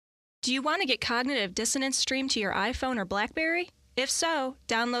Do you want to get Cognitive Dissonance streamed to your iPhone or BlackBerry? If so,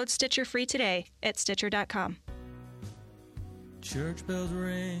 download Stitcher free today at Stitcher.com. Church bells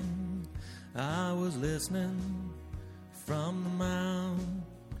ring, I was listening. From the mount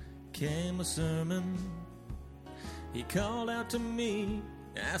came a sermon. He called out to me,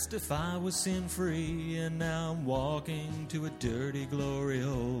 asked if I was sin-free, and now I'm walking to a dirty glory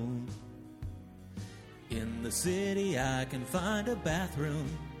hole. In the city I can find a bathroom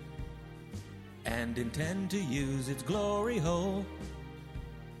and intend to use its glory hole.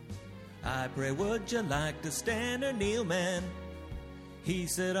 I pray, would you like to stand or kneel, man? He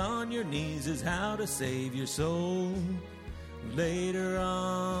said, on your knees is how to save your soul. Later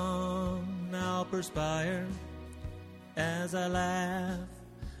on, I'll perspire as I laugh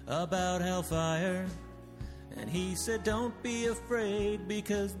about hellfire. And he said, don't be afraid,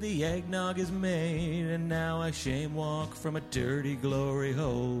 because the eggnog is made. And now I shame walk from a dirty glory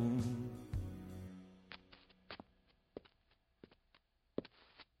hole.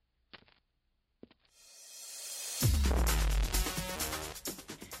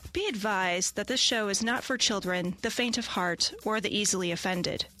 Be advised that this show is not for children, the faint of heart, or the easily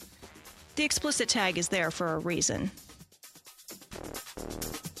offended. The explicit tag is there for a reason.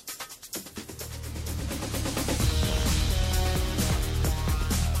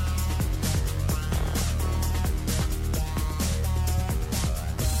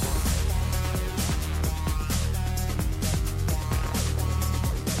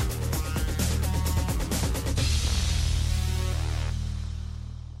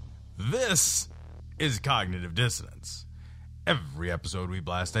 This is Cognitive Dissonance. Every episode we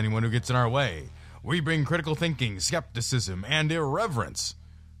blast anyone who gets in our way. We bring critical thinking, skepticism, and irreverence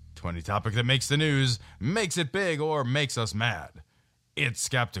to any topic that makes the news, makes it big, or makes us mad. It's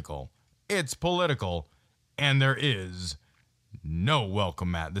skeptical, it's political, and there is no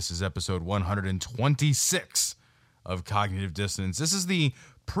welcome mat. This is episode 126 of Cognitive Dissonance. This is the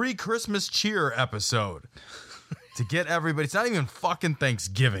pre-Christmas cheer episode. To get everybody, it's not even fucking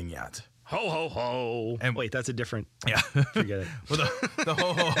Thanksgiving yet. Ho, ho, ho. And wait, that's a different... Yeah. Forget it. Well, the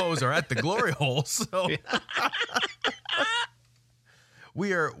ho-ho-hos are at the glory hole, so...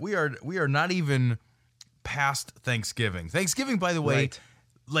 We are not even past Thanksgiving. Thanksgiving, by the way, Right.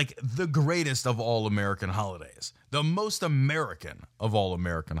 like the greatest of all American holidays. The most American of all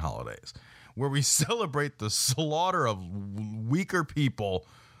American holidays. Where we celebrate the slaughter of weaker people...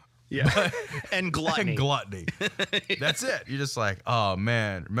 Yeah. And gluttony. And gluttony. That's it. You're just like, oh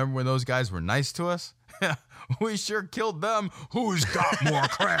man, remember when those guys were nice to us? We sure killed them. Who's got more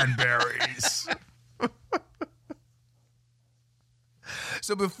cranberries?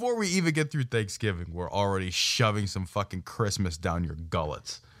 So before we even get through Thanksgiving, we're already shoving some fucking Christmas down your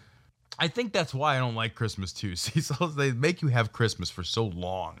gullets. I think that's why I don't like Christmas too. See, so they make you have Christmas for so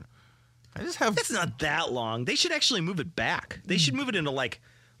long. I just have... It's not that long. They should actually move it back. They should move it into like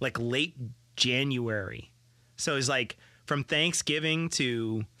late January. So it's like from Thanksgiving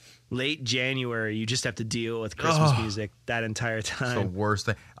to late January, you just have to deal with Christmas music that entire time. It's the worst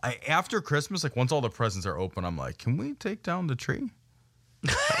thing. After Christmas, like once all the presents are open, I'm like, can we take down the tree?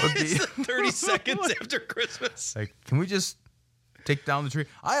 That would be It's 30 seconds after Christmas. like, can we just take down the tree?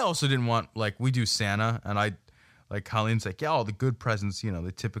 I also didn't want, like, we do Santa, and like Colleen's like, yeah, all the good presents, you know,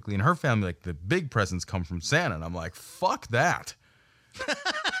 they typically in her family, like the big presents come from Santa, and I'm like, fuck that.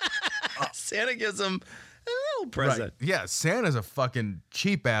 Santa gives them a little present. Right. Yeah, Santa's a fucking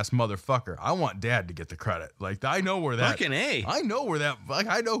cheap ass motherfucker. I want Dad to get the credit. Like, I know where that. Fucking A. I know where that. Like,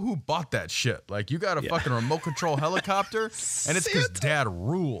 I know who bought that shit. Like, you got a fucking remote control helicopter, and it's because Dad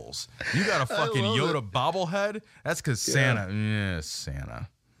rules. You got a fucking love Yoda it. bobblehead. That's because Santa. Yeah, Santa.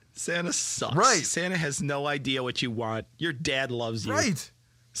 Santa sucks. Right. Santa has no idea what you want. Your dad loves you. Right.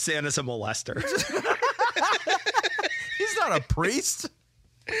 Santa's a molester. He's not a priest.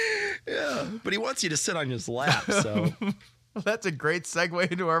 But he wants you to sit on his lap, so... That's a great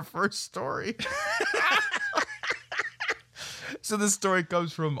segue into our first story. So this story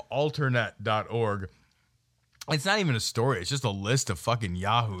comes from alternet.org. It's not even a story. It's just a list of fucking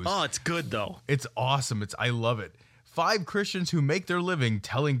yahoos. Oh, it's good, though. It's awesome. I love it. 5 Christians who make their living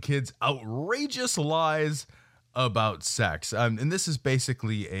telling kids outrageous lies about sex. And this is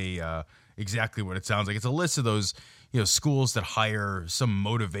basically exactly what it sounds like. It's a list of those, schools that hire some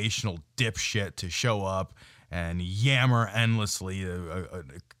motivational dipshit to show up and yammer endlessly, a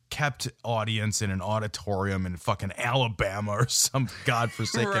kept audience in an auditorium in fucking Alabama or some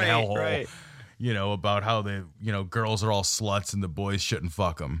godforsaken hellhole. Right. About how the, girls are all sluts and the boys shouldn't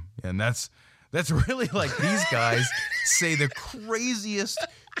fuck them. And that's really like these guys say the craziest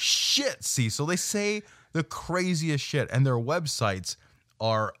shit, Cecil. They say the craziest shit, and their websites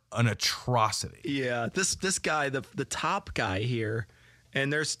are an atrocity. Yeah, this guy, the top guy here,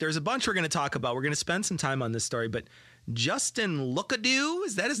 and there's a bunch we're going to talk about. We're going to spend some time on this story, but Justin Lookadoo,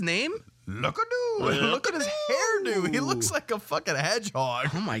 is that his name? Look-a-doo. Look at his hairdo. He looks like a fucking hedgehog.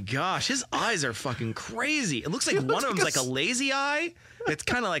 Oh my gosh, his eyes are fucking crazy. It looks like one of them's like a lazy eye. It's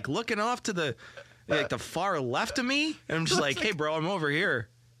kind of like looking off to the far left of me, and I'm just like, hey, bro, I'm over here.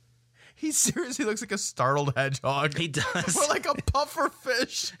 He seriously looks like a startled hedgehog. He does. Or like a puffer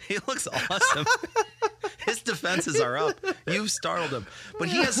fish. He looks awesome. His defenses are up. You've startled him. But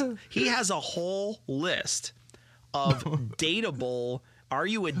he has a whole list of dateable. Are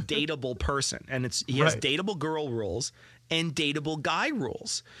you a dateable person? And he has dateable girl rules and dateable guy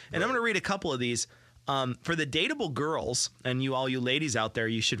rules. And I'm going to read a couple of these. For the dateable girls, and all you ladies out there,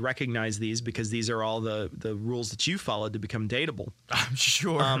 you should recognize these because these are all the rules that you followed to become dateable. I'm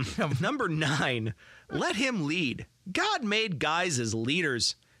sure. Number 9, let him lead. God made guys as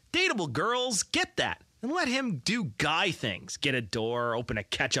leaders. Dateable girls, get that. And let him do guy things. Get a door, open a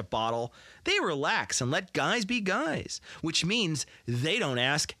ketchup bottle. They relax and let guys be guys, which means they don't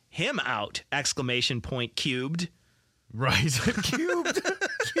ask him out! ! Cubed. Right. Cubed.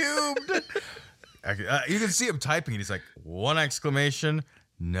 You can see him typing, and he's like, 1 exclamation.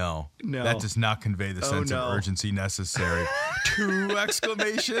 No. That does not convey the sense of urgency necessary. 2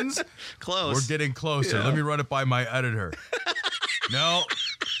 exclamations. Close. We're getting closer. Yeah. Let me run it by my editor. No.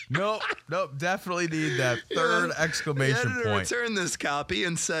 Definitely need that 3rd exclamation the editor point. returned this copy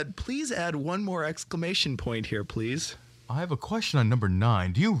and said, please add 1 more exclamation point here, please. I have a question on number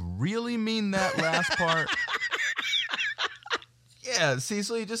 9. Do you really mean that last part? Yeah, see,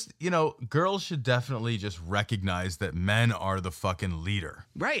 so you just, girls should definitely just recognize that men are the fucking leader.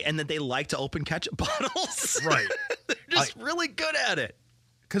 Right, and that they like to open ketchup bottles. Right. They're just really good at it.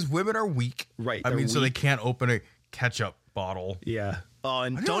 Because women are weak. Right. I mean, so they can't open a ketchup bottle. Yeah. Oh,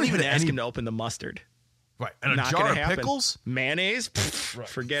 and don't even ask him to open the mustard. Right. And Not a jar gonna of happen. Pickles? Mayonnaise? Pfft,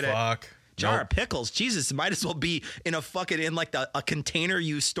 forget it. Fuck. Jar of pickles. Jesus, it might as well be in a container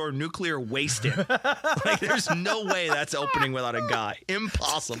you store nuclear waste in. Like, there's no way that's opening without a guy.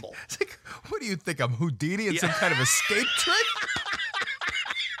 Impossible. It's like, what do you think? I'm Houdini in some kind of escape trick?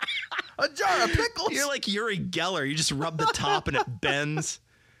 A jar of pickles? You're like Uri Geller. You just rub the top and it bends.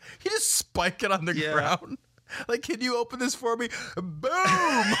 You just spike it on the ground. Like, can you open this for me? Boom!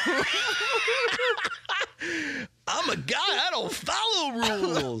 I'm a guy. I don't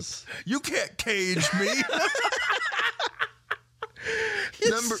follow rules. You can't cage me.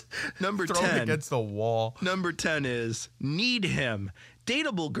 Number Throw 10 it against the wall. Number 10 is need him.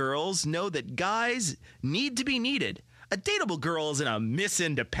 Dateable girls know that guys need to be needed. A dateable girl isn't a Miss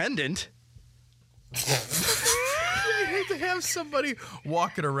Independent. I hate to have somebody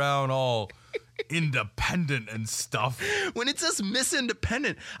walking around all independent and stuff. When it says Miss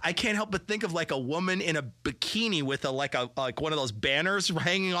Independent, I can't help but think of like a woman in a bikini with like one of those banners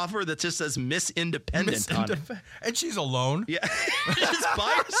hanging off her that just says Miss Independent on it. And she's alone. Yeah, just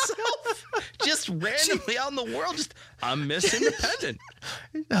by herself, just randomly out in the world. Just I'm Miss Independent.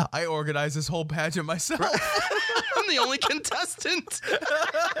 I organized this whole pageant myself. I'm the only contestant.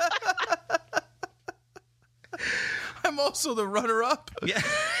 I'm also the runner-up. Yeah.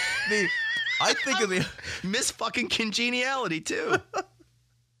 I think of the Miss fucking Congeniality too.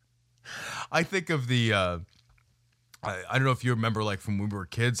 I think of the I don't know if you remember, like, from when we were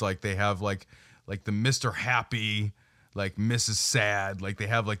kids, like they have like the Mr. Happy, like Mrs. Sad, like they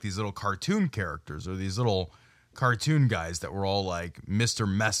have like these little cartoon characters or these little cartoon guys that were all like Mr.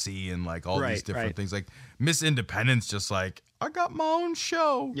 Messy and like all these different things. Like Miss Independence, just like, I got my own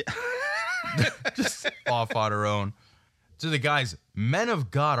show. Yeah. Just off on her own. To the guys, men of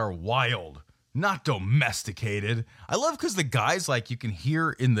God are wild, not domesticated. I love because the guys, like, you can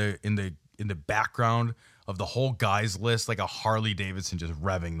hear in the background of the whole guys list like a Harley Davidson just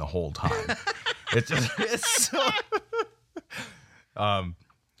revving the whole time. It's so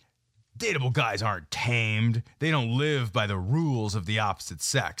dateable guys aren't tamed. They don't live by the rules of the opposite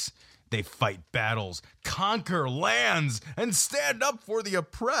sex. They fight battles, conquer lands, and stand up for the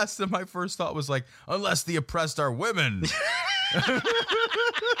oppressed. And my first thought was like, unless the oppressed are women. I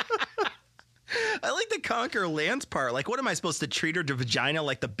like the conquer lands part. Like, what am I supposed to treat her to vagina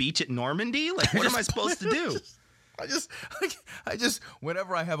like the beach at Normandy? Like, what am I supposed to do? I just,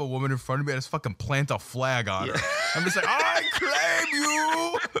 whenever I have a woman in front of me, I just fucking plant a flag on her. I'm just like, I claim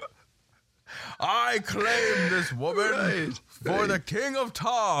you. I claim this woman for the King of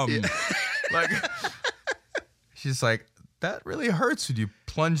Tom. Yeah. Like, she's like, that really hurts when you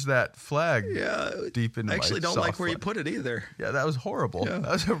plunge that flag deep into my I actually don't like where flag. you put it either. Yeah, that was horrible. Yeah.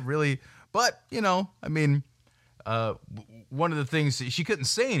 That was a really, but, I mean, one of the things she couldn't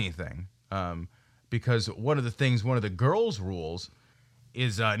say anything because one of the girls' rules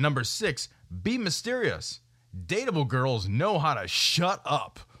is number 6: be mysterious. Dateable girls know how to shut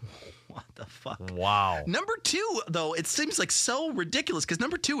up. What the fuck? Wow. Number 2, though, it seems like so ridiculous because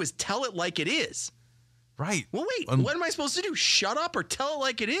number 2 is tell it like it is. Right. Well, wait, what am I supposed to do? Shut up or tell it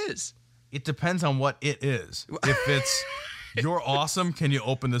like it is? It depends on what it is. If it's you're awesome, can you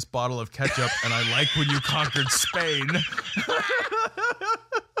open this bottle of ketchup? And I like when you conquered Spain.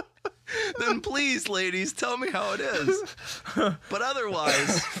 Then please, ladies, tell me how it is. But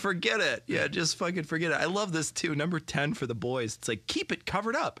otherwise, forget it. Yeah, just fucking forget it. I love this too. Number 10 for the boys. It's like, keep it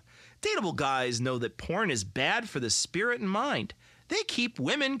covered up. Dateable guys know that porn is bad for the spirit and mind. They keep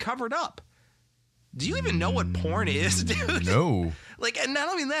women covered up. Do you even know what porn is, dude? No. Like, and not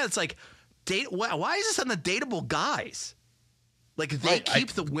only that, it's like, why is this on the dateable guys? Like, they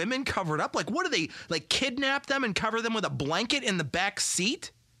keep the women covered up? Like, what do they, like, kidnap them and cover them with a blanket in the back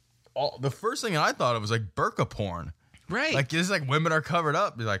seat? The first thing I thought of was like burqa porn. Right. Like, it's like women are covered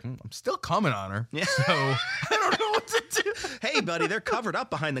up. You're like, I'm still coming on her. Yeah. So I don't know what to do. Hey, buddy, they're covered up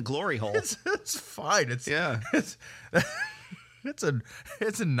behind the glory hole. It's fine. It's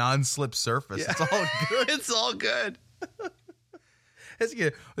a non-slip surface. Yeah. It's all good. It's all good. There's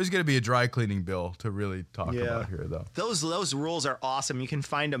going to be a dry cleaning bill to really talk about here, though. Those rules are awesome. You can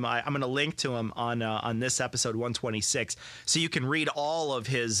find them. I'm going to link to them on this episode 126, so you can read all of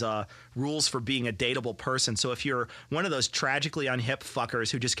his rules for being a dateable person. So if you're one of those tragically unhip fuckers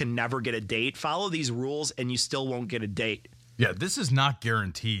who just can never get a date, follow these rules and you still won't get a date. Yeah, this is not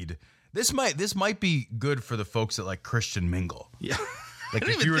guaranteed. This might be good for the folks that like Christian mingle. Yeah. Like I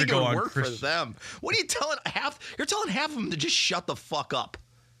don't if even you were to think it go would on work for them. What are you telling half? You're telling half of them to just shut the fuck up.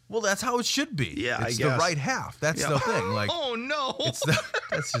 Well, that's how it should be. Yeah, it's I the guess. right half. That's the thing. Like, oh no,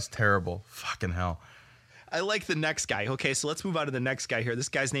 that's just terrible. Fucking hell. I like the next guy. Okay, so let's move on to the next guy here. This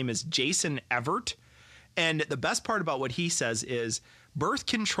guy's name is Jason Evert, and the best part about what he says is birth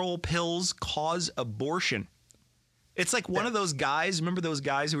control pills cause abortion. It's like one of those guys. Remember those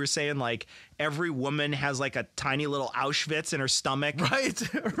guys who were saying like every woman has like a tiny little Auschwitz in her stomach? Right.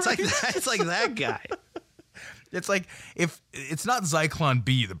 It's like that. It's like that guy. It's like if it's not Zyklon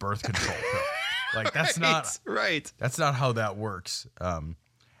B, the birth control pill. Like that's not right. That's not how that works.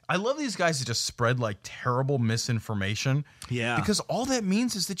 I love these guys that just spread like terrible misinformation. Yeah. Because all that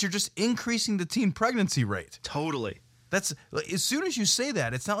means is that you're just increasing the teen pregnancy rate. Totally. That's like, as soon as you say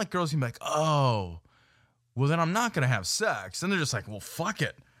that, it's not like girls can be like, oh, well, then I'm not going to have sex. And they're just like, well, fuck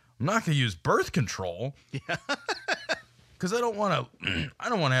it. I'm not going to use birth control. Yeah. Because I don't want to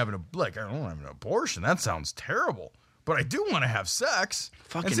have an abortion. That sounds terrible. But I do want to have sex.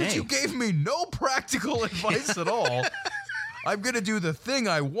 Fucking and since A. you gave me no practical advice at all, I'm going to do the thing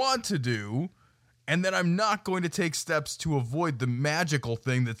I want to do. And then I'm not going to take steps to avoid the magical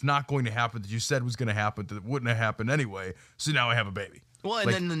thing that's not going to happen that you said was going to happen that wouldn't have happened anyway. So now I have a baby. Well,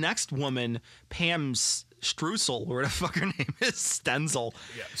 and then the next woman, Pam Streusel, or whatever the fuck her name is, Stenzel.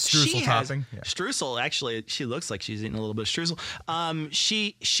 Yeah, Streusel topping. Yeah. Streusel, actually, she looks like she's eating a little bit of streusel.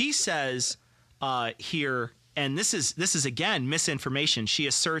 She says here, and this is again misinformation. She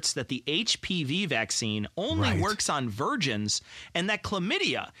asserts that the HPV vaccine only works on virgins, and that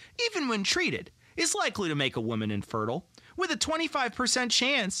chlamydia, even when treated, is likely to make a woman infertile, with a 25%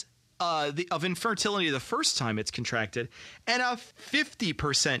 chance of infertility the first time it's contracted, and a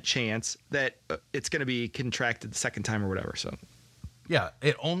 50% chance that it's going to be contracted the second time or whatever. So, yeah,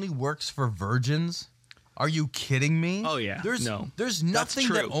 it only works for virgins. Are you kidding me? Oh yeah, there's nothing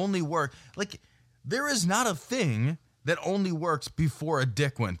that only works. Like there is not a thing that only works before a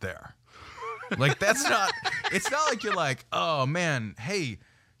dick went there. Like that's not. It's not like you're like, oh man, hey,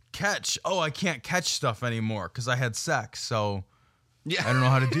 catch. Oh, I can't catch stuff anymore because I had sex. So. Yeah, I don't know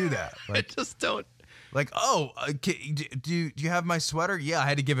how to do that. Like, I just don't. Like, oh, do you have my sweater? Yeah, I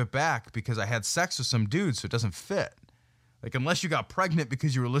had to give it back because I had sex with some dude, so it doesn't fit. Like, unless you got pregnant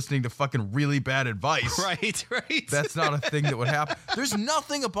because you were listening to fucking really bad advice. Right. That's not a thing that would happen. There's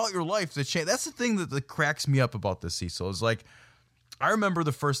nothing about your life that changed. That's the thing that cracks me up about this, Cecil. Is like, I remember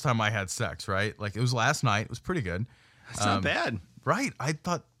the first time I had sex, right? Like, it was last night. It was pretty good. That's not bad. Right. I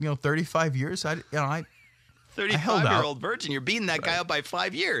thought, 35 years, I 35-year-old virgin. You're beating that guy up by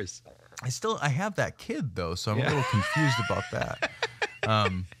 5 years. I have that kid though, so I'm a little confused about that.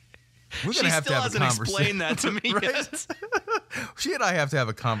 We're gonna have to have a conversation. Explain that to me yet. She and I have to have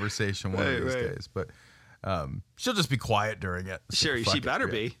a conversation one of these days, but she'll just be quiet during it. Sure, she better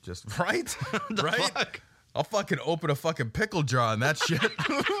be. Just right, right. Fuck? I'll fucking open a fucking pickle jar on that shit.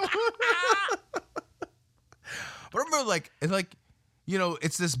 But I remember, like you know,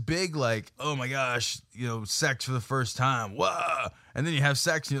 it's this big, like, oh my gosh, you know, sex for the first time. Whoa. And then you have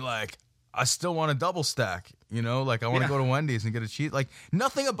sex and you're like, I still want a double stack, you know, like I want to go to Wendy's and get a cheese. Like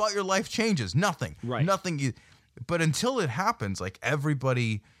nothing about your life changes. Nothing. Right. Nothing. But until it happens, like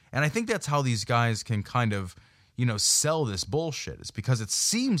everybody, and I think that's how these guys can kind of, you know, sell this bullshit. It's because it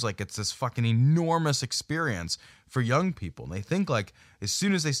seems like it's this fucking enormous experience for young people. And they think like as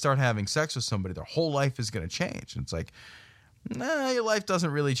soon as they start having sex with somebody, their whole life is going to change. And it's like, nah, your life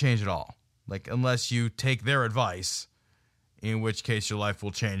doesn't really change at all. Like unless you take their advice, in which case your life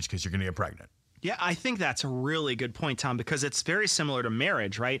will change because you're going to get pregnant. Yeah, I think that's a really good point, Tom, because it's very similar to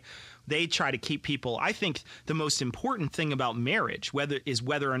marriage, right? They try to keep people. I think the most important thing about marriage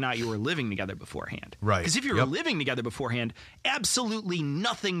whether or not you were living together beforehand. Right. Because if you were living together beforehand, absolutely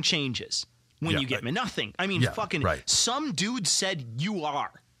nothing changes when you get married. Nothing. I mean, some dude said you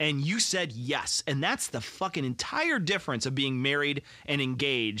are. And you said yes. And that's the fucking entire difference of being married and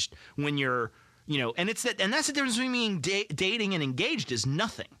engaged when you're, you know, and that's the difference between being dating and engaged is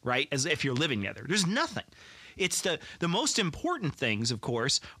nothing, right? As if you're living together. There's nothing. It's the most important things, of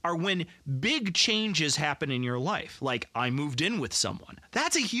course, are when big changes happen in your life. Like I moved in with someone.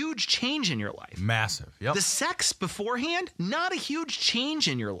 That's a huge change in your life. Massive. Yep. The sex beforehand, not a huge change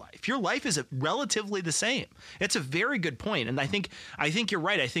in your life. Your life is relatively the same. It's a very good point. And I think you're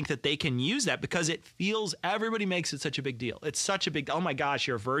right. I think that they can use that because it feels everybody makes it such a big deal. It's such a big, oh my gosh,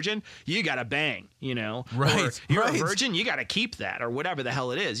 you're a virgin. You got to bang, you know, right. Or you're a virgin. You got to keep that or whatever the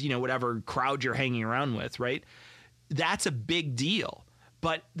hell it is, you know, whatever crowd you're hanging around with. Right. That's a big deal.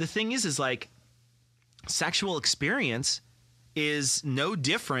 But the thing is like sexual experience is no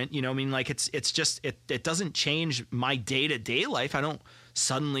different. You know, I mean, like it's just, it doesn't change my day-to-day life. I don't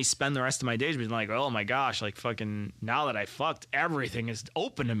suddenly spend the rest of my days being like, oh my gosh, like fucking now that I fucked, everything is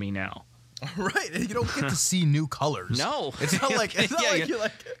open to me now. Right. You don't get to see new colors. No. It's not like, you're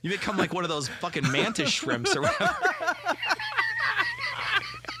like, you become like one of those fucking mantis shrimps or whatever.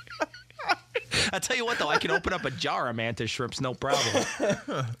 I'll tell you what, though, I can open up a jar of mantis shrimps, no problem.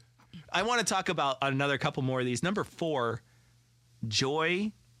 I want to talk about another couple more of these. Number 4,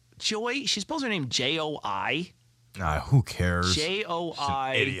 Joy. She spells her name J-O-I. Who cares?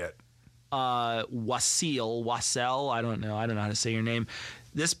 J-O-I. She's an idiot. Wassel. I don't know how to say your name.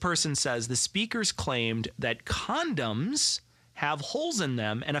 This person says the speakers claimed that condoms have holes in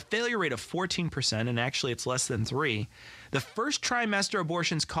them and a failure rate of 14%, and actually it's less than 3. The first trimester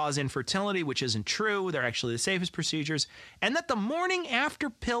abortions cause infertility, which isn't true. They're actually the safest procedures. And that the morning after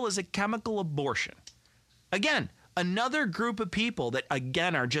pill is a chemical abortion. Again, another group of people that,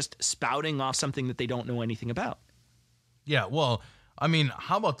 again, are just spouting off something that they don't know anything about. Yeah, well, I mean,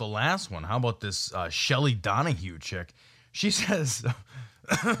 how about the last one? How about this Shelley Donahue chick? She says,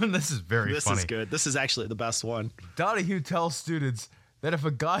 this is funny. This is good. This is actually the best one. Donahue tells students that if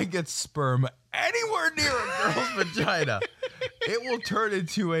a guy gets sperm anywhere near a girl's vagina, it will turn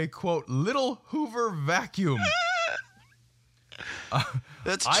into a, quote, little Hoover vacuum.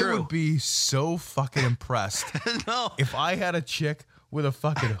 That's true. I would be so fucking impressed if I had a chick with a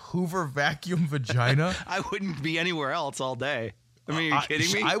fucking Hoover vacuum vagina. I wouldn't be anywhere else all day. I mean, are you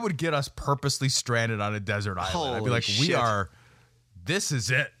kidding me? I would get us purposely stranded on a desert island. Holy I'd be like, shit. this is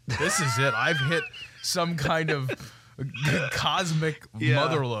it. This is it. I've hit some kind of cosmic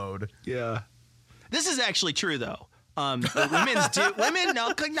motherlode. Yeah. This is actually true, though. Women, now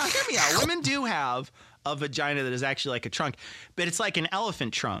hear me out. Women do have a vagina that is actually like a trunk, but it's like an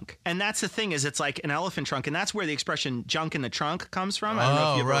elephant trunk. And that's the thing is it's like an elephant trunk. And that's where the expression junk in the trunk comes from. I don't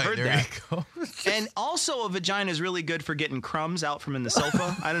know if you've ever heard there that. You go. And also a vagina is really good for getting crumbs out from in the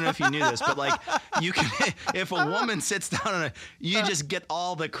sofa. I don't know if you knew this, but like you can, if a woman sits down on you just get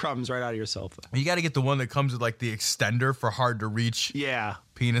all the crumbs right out of your sofa. You got to get the one that comes with like the extender for hard to reach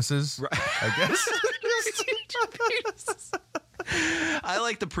penises, right. I guess. I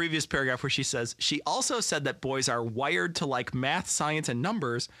like the previous paragraph where she says, she also said that boys are wired to like math, science, and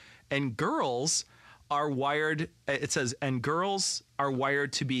numbers, and girls are wired, it says, and girls are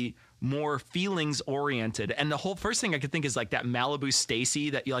wired to be more feelings oriented. And the whole first thing I could think is like that Malibu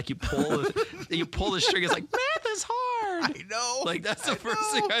Stacy that you pull the string. It's like, math is hard. I know. Like that's the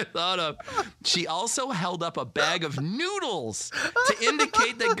first thing I thought of. She also held up a bag of noodles to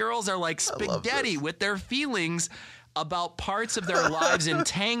indicate that girls are like spaghetti with their feelings about parts of their lives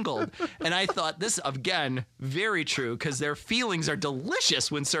entangled. And I thought this, again, very true, because their feelings are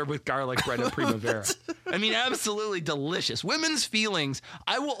delicious when served with garlic bread and Primavera. I mean, absolutely delicious. Women's feelings.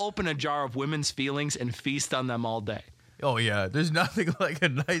 I will open a jar of women's feelings and feast on them all day. Oh, yeah. There's nothing like a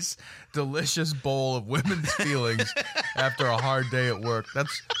nice, delicious bowl of women's feelings after a hard day at work.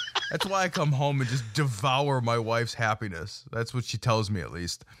 That's why I come home and just devour my wife's happiness. That's what she tells me, at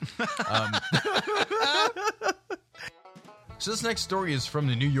least. So this next story is from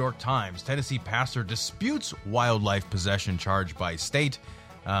the New York Times. Tennessee pastor disputes wildlife possession charge by state.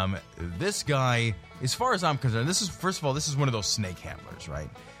 This guy, as far as I'm concerned, this is, first of all, this is one of those snake handlers, right?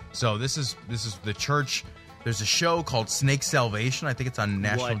 So this is the church. There's a show called Snake Salvation. I think it's on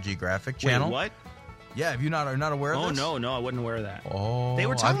National Geographic Channel. Wait, what? Yeah, are you not aware of this? Oh, no, I wasn't aware of that. Oh, they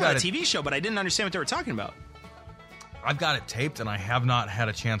were talking about a TV show, but I didn't understand what they were talking about. I've got it taped, and I have not had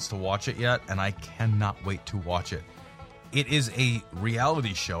a chance to watch it yet, and I cannot wait to watch it. It is a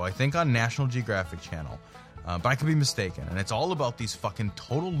reality show, I think, on National Geographic Channel, but I could be mistaken. And it's all about these fucking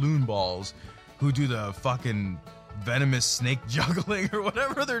total loon balls who do the fucking venomous snake juggling or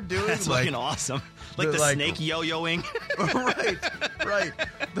whatever they're doing. That's fucking awesome. Like the snake yo-yoing. right.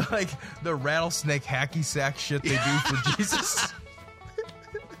 Like the rattlesnake hacky sack shit they do for Jesus.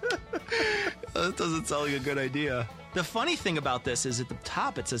 That doesn't sound like a good idea. The funny thing about this is at the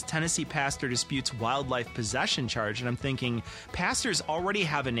top it says Tennessee pastor disputes wildlife possession charge, and I'm thinking pastors already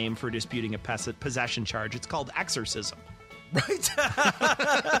have a name for disputing a possession charge. It's called exorcism. Right?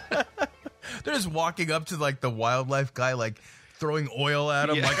 They're just walking up to like the wildlife guy, like throwing oil at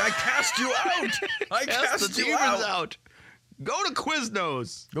him, like, I cast you out! I cast the you out! Go to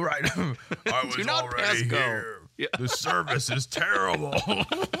Quiznos! Right. I was already here. Yeah. The service is terrible.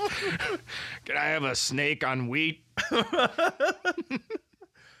 Can I have a snake on wheat? The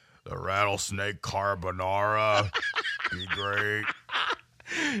rattlesnake carbonara. Be great.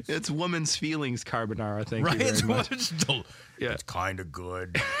 It's woman's feelings carbonara, thank you very much. It's kind of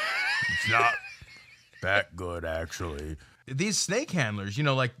good. It's not that good, actually. These snake handlers, you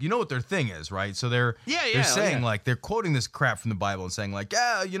know what their thing is, right? So they're saying, like, they're quoting this crap from the Bible and saying, like,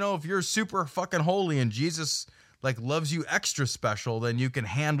 yeah, if you're super fucking holy and Jesus, like, loves you extra special, then you can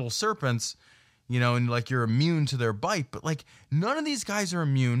handle serpents, and, like, you're immune to their bite. But, like, none of these guys are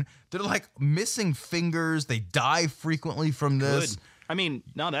immune. They're, like, missing fingers. They die frequently from this. Good. I mean,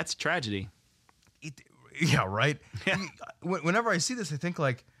 no, that's tragedy. Yeah, right? Yeah. Whenever I see this, I think,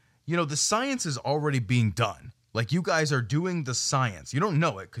 like, the science is already being done. Like, you guys are doing the science. You don't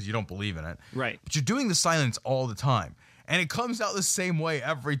know it because you don't believe in it. Right. But you're doing the science all the time. And it comes out the same way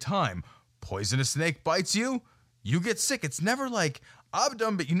every time. Poisonous snake bites you, you get sick. It's never like,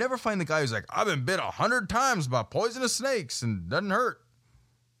 but you never find the guy who's like, I've been bit 100 times by poisonous snakes and it doesn't hurt.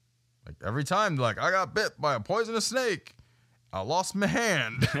 Like, every time, like, I got bit by a poisonous snake. I lost my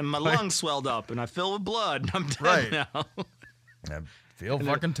hand. And my lungs swelled up and I filled with blood. I'm dead now. I feel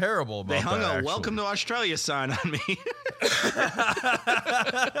fucking terrible about that. They hung a welcome to Australia sign on me.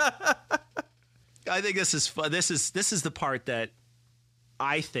 I think this is fun. This is the part that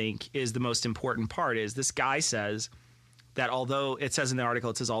I think is the most important part. Is this guy says that although it says in the article,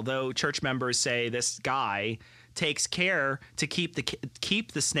 it says although church members say this guy takes care to keep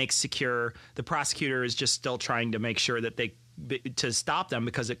the snakes secure, the prosecutor is just still trying to make sure that to stop them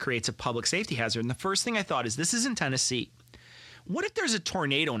because it creates a public safety hazard. And the first thing I thought is, this is in Tennessee. What if there's a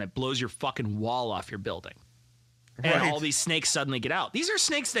tornado and it blows your fucking wall off your building? And all these snakes suddenly get out. These are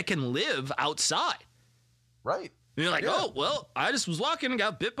snakes that can live outside. Right. And you're like, oh, well, I just was walking and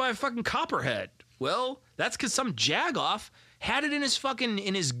got bit by a fucking copperhead. Well, that's because some jagoff had it in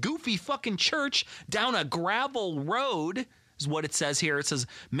his goofy fucking church down a gravel road, is what it says here. It says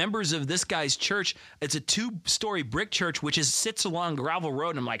members of this guy's church. It's a 2-story brick church, which sits along gravel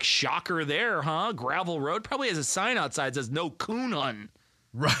road. And I'm like, shocker there, huh? Gravel road probably has a sign outside that says no coon hunting.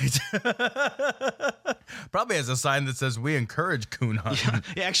 Right. Probably has a sign that says we encourage coon hunting.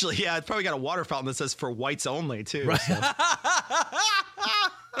 Yeah, actually, yeah, it's probably got a water fountain that says for whites only, too. Right. So.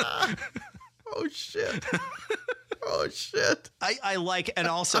 Oh, shit. Oh, shit. I like, and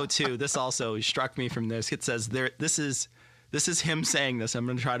also, too, this also struck me from this. It says this is him saying this. I'm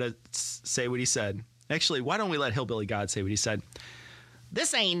going to try to say what he said. Actually, why don't we let Hillbilly God say what he said?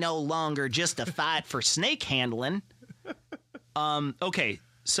 This ain't no longer just a fight for snake handling. Okay,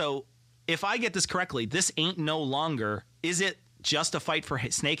 so if I get this correctly, this ain't no longer. Is it just a fight for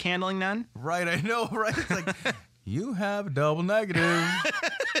snake handling then? Right, I know, right? It's like, you have double negative.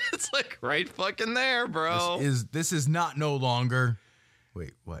 It's like right fucking there, bro. This is not no longer.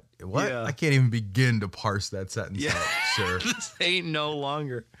 Wait, what? What? Yeah. I can't even begin to parse that sentence out, sir. This ain't no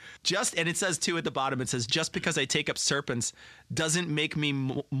longer. And it says, too, at the bottom, it says, just because I take up serpents doesn't make me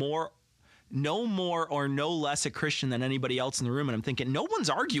no more or no less a Christian than anybody else in the room. And I'm thinking, no one's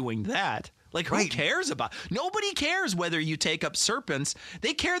arguing that. Like, who cares about? Nobody cares whether you take up serpents.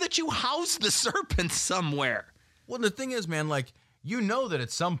 They care that you house the serpents somewhere. Well, the thing is, man, like, you know that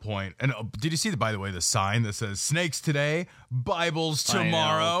at some point, and did you see, by the way, the sign that says snakes today, Bibles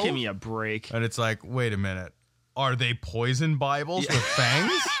tomorrow? I know. Give me a break. And it's like, wait a minute. Are they poison Bibles with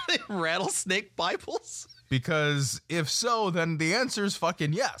fangs? Rattlesnake Bibles? Because if so, then the answer is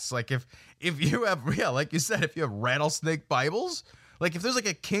fucking yes. Like if you have, like you said, if you have rattlesnake Bibles, like if there's like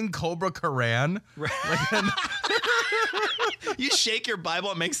a King Cobra Quran, like then, you shake your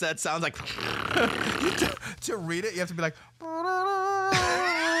Bible, it makes that sound like to read it, you have to be like,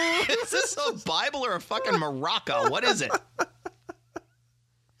 is this a Bible or a fucking maraca? What is it?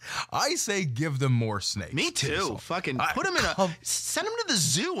 I say give them more snakes. Me too. Cecil. Fucking put them send them to the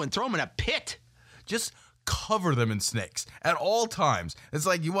zoo and throw them in a pit. Just cover them in snakes at all times. It's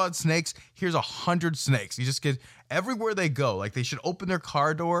like, you want snakes? Here's 100 snakes. You just get everywhere they go. Like they should open their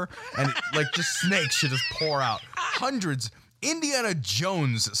car door and like just snakes should just pour out. Hundreds. Indiana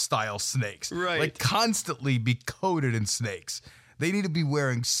Jones style snakes. Right. Like constantly be coated in snakes. They need to be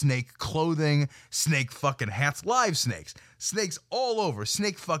wearing snake clothing, snake fucking hats, live snakes. Snakes all over.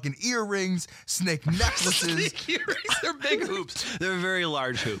 Snake fucking earrings, snake necklaces. Snake earrings, they're big hoops. They're very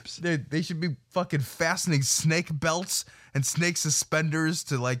large hoops. They should be fucking fastening snake belts and snake suspenders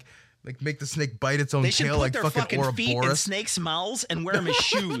to like make the snake bite its own they should tail put like their fucking fucking feet in Ouroboros. snakes' mouths and wear them as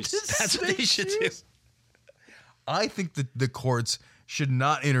shoes. That's what they should do. I think that the courts should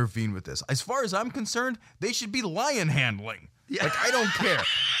not intervene with this. As far as I'm concerned, they should be lion handling. Yeah. Like, I don't care.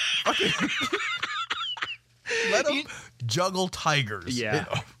 Let them juggle tigers. Yeah. You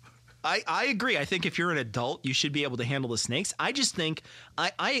know? I agree. I think if you're an adult, you should be able to handle the snakes. I just think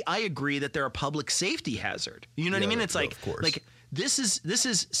I agree that they're a public safety hazard. You know what I mean? It's like, of course. like this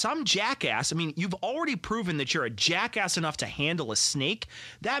is some jackass. I mean, you've already proven that you're a jackass enough to handle a snake.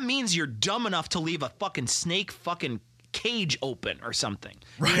 That means you're dumb enough to leave a fucking snake fucking cage open or something.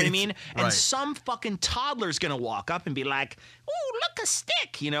 You know what I Right, mean? And right. some fucking toddler's gonna walk up and be like, "Ooh, look, a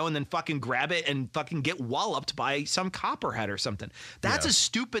stick," you know, and then fucking grab it and fucking get walloped by some copperhead or something. That's Yeah. a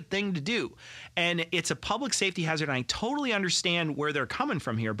stupid thing to do. And it's a public safety hazard. And I totally understand where they're coming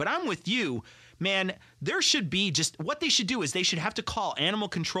from here, but I'm with you. Man, there should be just what they should do is they should have to call animal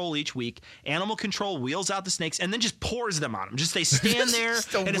control each week. Animal control wheels out the snakes and then just pours them on them. Just they stand there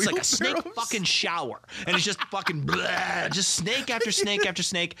Just a and it's like a wheelbarrow. snake fucking shower. And it's just fucking blah, just snake after snake after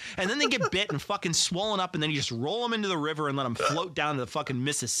snake. And then they get bit and fucking swollen up and then you just roll them into the river and let them float down to the fucking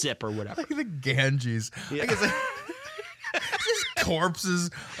Mississippi or whatever. Like the Ganges. Yeah. I guess just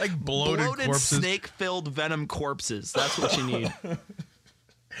corpses, like bloated corpses. snake-filled venom corpses. That's what you need.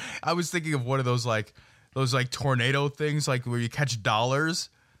 I was thinking of one of those tornado things, like where you catch dollars,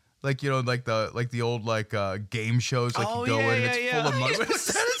 like, you know, like the old game shows, like Oh, you go yeah, in and yeah, it's yeah. full of money. There's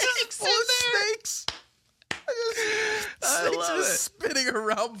It's full of snakes. Snakes love just it. spinning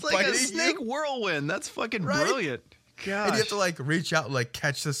around, It's like biting a snake you. whirlwind. That's fucking Right? brilliant. God. And you have to like reach out and like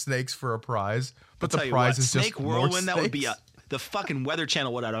catch the snakes for a prize, but Tell the you prize what, is snake just more whirlwind. That would be snakes. the fucking Weather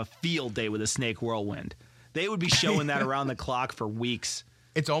Channel would have a field day with a snake whirlwind. They would be showing that around the clock for weeks.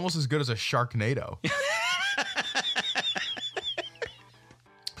 It's almost as good as a Sharknado.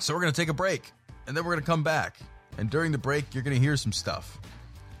 So we're going to take a break, and then we're going to come back. And during the break, you're going to hear some stuff.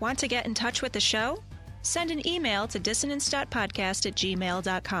 Want to get in touch with the show? Send an email to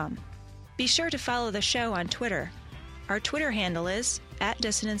dissonance.podcast@gmail.com. Be sure to follow the show on Twitter. Our Twitter handle is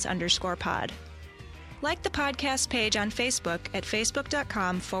 @dissonance_pod. Like the podcast page on Facebook at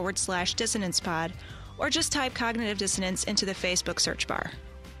facebook.com/dissonancepod, or just type Cognitive Dissonance into the Facebook search bar.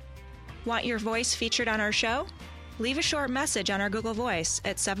 Want your voice featured on our show? Leave a short message on our Google Voice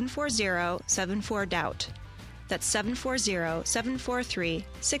at 740-74-DOUBT. That's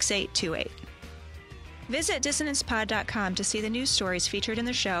 740-743-6828. Visit dissonancepod.com to see the news stories featured in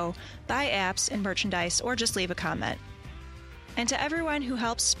the show, buy apps and merchandise, or just leave a comment. And to everyone who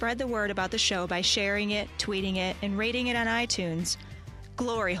helps spread the word about the show by sharing it, tweeting it, and rating it on iTunes,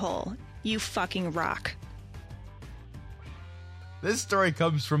 glory hole, you fucking rock. This story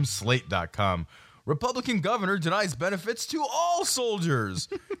comes from Slate.com. Republican governor denies benefits to all soldiers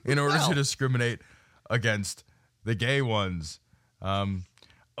in order to discriminate against the gay ones.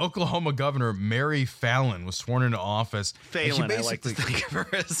 Oklahoma Governor Mary Fallin was sworn into office. and she Phelan, I like to basically- think of her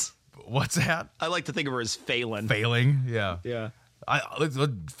as. What's that? I like to think of her as Phelan. Failing? Yeah. Yeah. I'm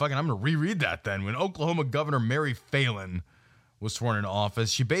going to reread that then. When Oklahoma Governor Mary Fallin was sworn into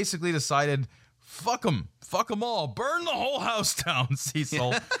office, she basically decided, fuck them all. Burn the whole house down,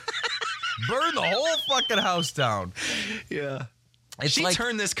 Cecil. Burn the whole fucking house down. Yeah. It's She like,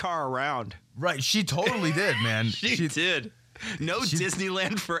 turned this car around. right, she totally did, man. She did. No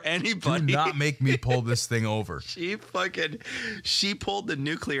Disneyland for anybody. Do not make me pull this thing over. She pulled the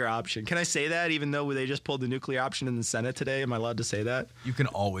nuclear option. Can I say that even though they just pulled the nuclear option in the Senate today? Am I allowed to say that? You can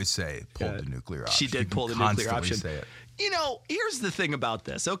always say pulled the nuclear option. She did pull the nuclear option. Say it. Here's the thing about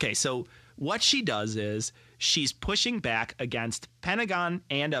this. Okay, so what she does is she's pushing back against Pentagon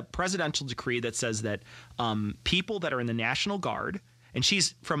and a presidential decree that says that people that are in the National Guard, and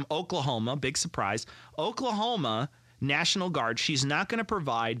she's from Oklahoma, big surprise, Oklahoma National Guard, she's not going to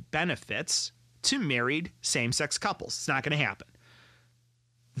provide benefits to married same-sex couples. It's not going to happen.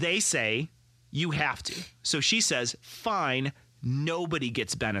 They say you have to. So she says, fine, nobody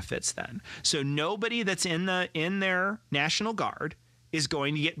gets benefits then. So nobody that's in their National Guard is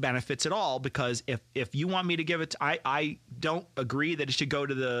going to get benefits at all, because if you want me to give it to, I don't agree that it should go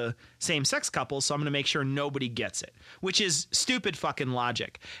to the same-sex couples, so I'm going to make sure nobody gets it, which is stupid fucking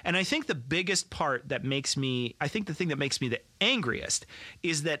logic. And I think the biggest part that makes me, I think the thing that makes me the angriest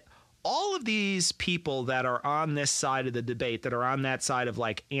is that all of these people that are on this side of the debate, that are on that side of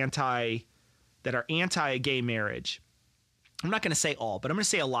like that are anti-gay marriage, I'm not going to say all, but I'm going to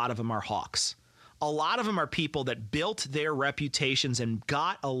say a lot of them are hawks. A lot of them are people that built their reputations and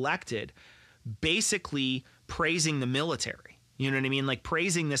got elected basically praising the military. You know what I mean? Like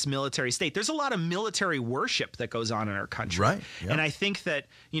praising this military state. There's a lot of military worship that goes on in our country. Right. Yeah. And I think that,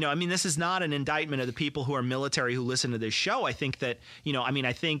 this is not an indictment of the people who are military who listen to this show. I think that,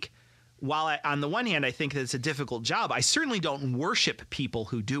 I think while on the one hand, I think that it's a difficult job, I certainly don't worship people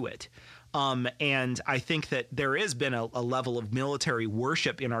who do it. And I think that there has been a level of military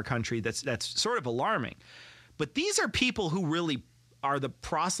worship in our country that's sort of alarming. But these are people who really are the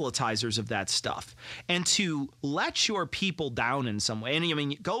proselytizers of that stuff. And to let your people down in some way,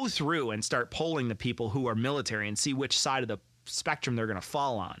 and go through and start polling the people who are military and see which side of the spectrum they're going to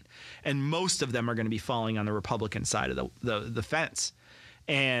fall on. And most of them are going to be falling on the Republican side of the fence.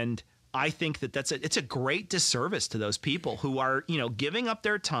 And I think that it's a great disservice to those people who are, giving up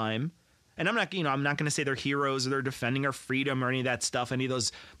their time. And I'm not going to say they're heroes or they're defending our freedom or any of that stuff, any of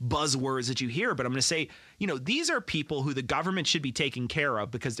those buzzwords that you hear. But I'm going to say, these are people who the government should be taking care of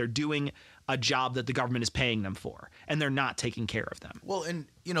because they're doing a job that the government is paying them for, and they're not taking care of them. Well, and,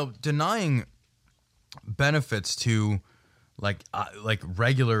 denying benefits to like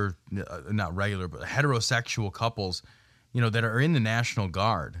regular, not regular, but heterosexual couples, that are in the National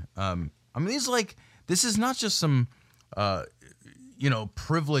Guard. This is not just some,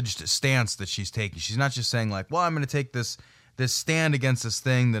 privileged stance that she's taking. She's not just saying like, well, I'm going to take this stand against this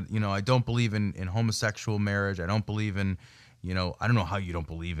thing that, I don't believe in homosexual marriage. I don't believe in, I don't know how you don't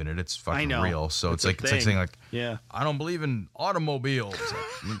believe in it. It's fucking real. So it's like saying like, yeah, I don't believe in automobiles.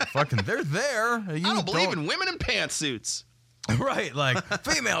 Like, fucking, they're there. I don't believe in women in pantsuits. Right. Like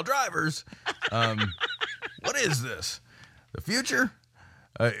female drivers. What is this? The future?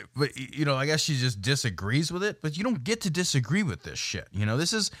 But, I guess she just disagrees with it, but you don't get to disagree with this shit.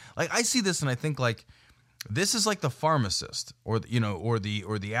 This is like, I see this and I think like, this is like the pharmacist or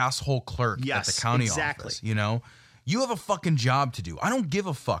the asshole clerk at the county office, You have a fucking job to do. I don't give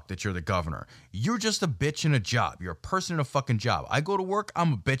a fuck that you're the governor. You're just a bitch in a job. You're a person in a fucking job. I go to work,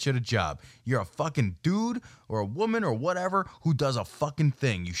 I'm a bitch at a job. You're a fucking dude or a woman or whatever who does a fucking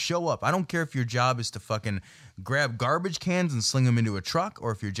thing. You show up. I don't care if your job is to fucking grab garbage cans and sling them into a truck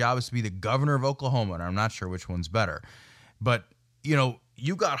or if your job is to be the governor of Oklahoma, and I'm not sure which one's better. But,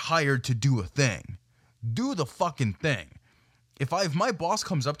 you got hired to do a thing. Do the fucking thing. If my boss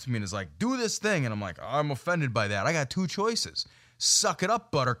comes up to me and is like, do this thing, and I'm like, I'm offended by that, I got two choices. Suck it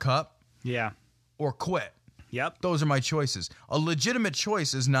up, buttercup. Yeah. Or quit. Yep. Those are my choices. A legitimate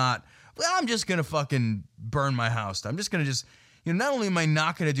choice is not, well, I'm just going to fucking burn my house. I'm just going to just, not only am I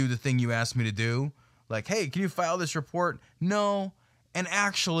not going to do the thing you asked me to do, like, hey, can you file this report? No. And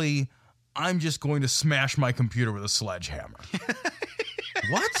actually, I'm just going to smash my computer with a sledgehammer.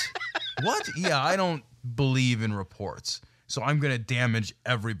 What? What? Yeah, I don't believe in reports. So I'm going to damage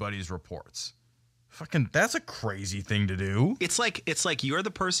everybody's reports. Fucking, that's a crazy thing to do. It's like you're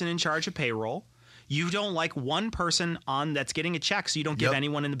the person in charge of payroll. You don't like one person that's getting a check, so you don't give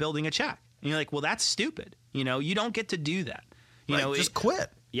anyone in the building a check. And you're like, well, that's stupid. You don't get to do that. Just quit.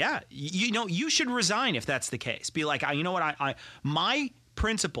 Yeah. You should resign if that's the case. Be like, you know what? My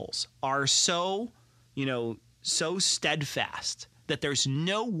principles are so steadfast that there's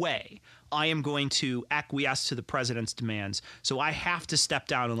no way I am going to acquiesce to the president's demands, so I have to step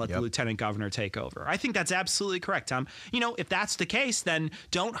down and let the lieutenant governor take over. I think that's absolutely correct, Tom. If that's the case, then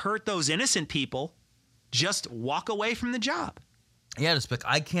don't hurt those innocent people. Just walk away from the job. Yeah, just like,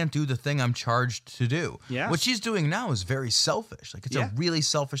 I can't do the thing I'm charged to do. Yeah. What she's doing now is very selfish. Like, it's a really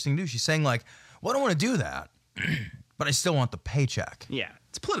selfish thing to do. She's saying like, well, I don't want to do that, but I still want the paycheck. Yeah,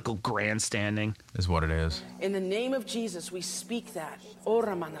 it's political grandstanding. Is what it is. In the name of Jesus, we speak that.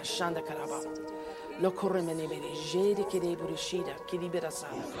 Ora mana shanda karaba. Lo koremene bere jede kede burishida kidibera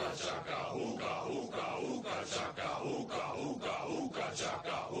sana.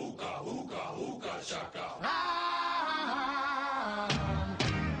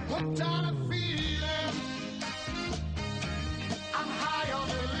 Hooked on a feeling. I'm high on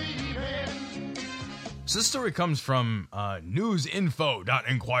believing. So this story comes from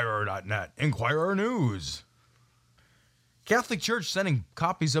newsinfo.inquirer.net. Inquirer News. Catholic Church sending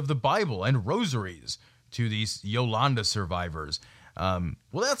copies of the Bible and rosaries to these Yolanda survivors. Well,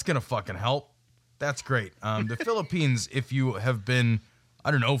 that's going to fucking help. That's great. The Philippines, if you have been, I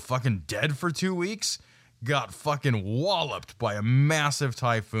don't know, fucking dead for 2 weeks, got fucking walloped by a massive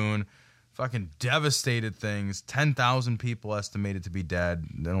typhoon. Fucking devastated things. 10,000 people estimated to be dead.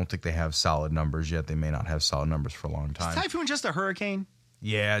 I don't think they have solid numbers yet. They may not have solid numbers for a long time. Is typhoon just a hurricane?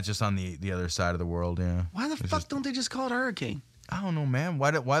 Yeah, just on the other side of the world, yeah. Why the fuck don't they just call it a hurricane? I don't know, man.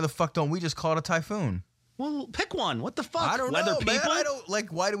 Why the fuck don't we just call it a typhoon? Well, pick one. What the fuck? I don't Weather know, people? man. I don't,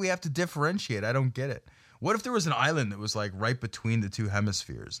 like, why do we have to differentiate? I don't get it. What if there was an island that was, like, right between the two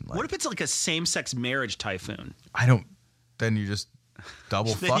hemispheres? And, like, What if it's like a same-sex marriage typhoon? I don't... Then you just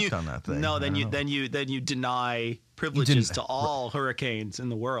double Then fucked you- on that thing. No, I then don't you know. deny privileges didn't- to all hurricanes in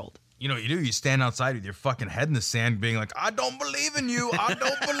the world. You know what you do? You stand outside with your fucking head in the sand being like, I don't believe in you. I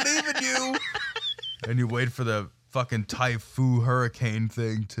don't believe in you. And you wait for the fucking typhoon hurricane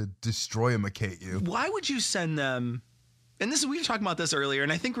thing to destroy-imicate you. Why would you send them? And we were talking about this earlier,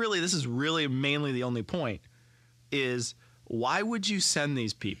 and I think really this is really mainly the only point, is why would you send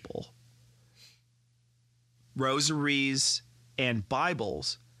these people rosaries and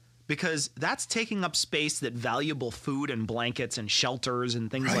Bibles? Because that's taking up space that valuable food and blankets and shelters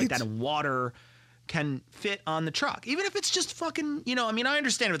and things like Right. that and water can fit on the truck. Even if it's just fucking, I mean, I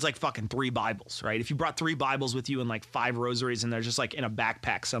understand if it's like fucking 3 Bibles, right? If you brought 3 Bibles with you and like 5 rosaries and they're just like in a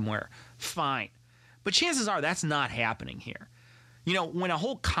backpack somewhere, fine. But chances are that's not happening here. When a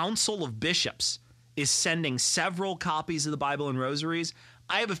whole council of bishops is sending several copies of the Bible and rosaries,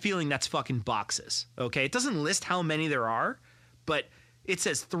 I have a feeling that's fucking boxes, okay? It doesn't list how many there are, but it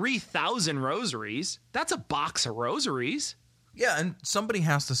says 3,000 rosaries. That's a box of rosaries. Yeah, and somebody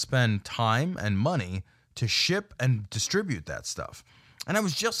has to spend time and money to ship and distribute that stuff. And I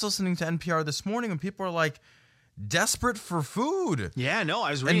was just listening to NPR this morning, and people are like desperate for food. Yeah, no,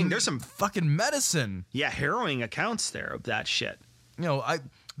 I was reading. And There's some, fucking medicine. harrowing accounts there of that shit.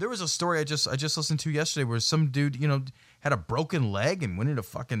 There was a story I just listened to yesterday where some dude, had a broken leg and went into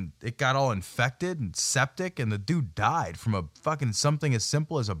it got all infected and septic, and the dude died from a fucking something as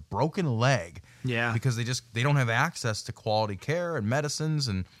simple as a broken leg. Yeah. Because they don't have access to quality care and medicines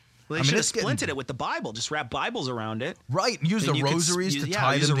and Well, they should have splinted it with the Bible. Just wrap Bibles around it. Right, use And the you could rosaries use- to yeah,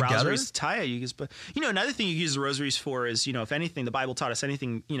 tie use them the together. rosaries to tie it. Another thing you use the rosaries for is, if anything, the Bible taught us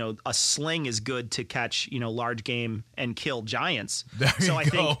anything, a sling is good to catch, large game and kill giants. There so you I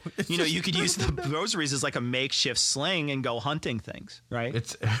go. think, you could use the rosaries as like a makeshift sling and go hunting things, right?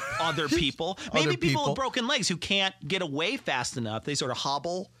 It's Other people. Maybe Other people people. with broken legs who can't get away fast enough. They sort of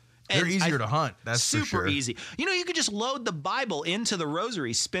hobble. They're And easier I- to hunt. That's for super sure. easy. You could just load the Bible into the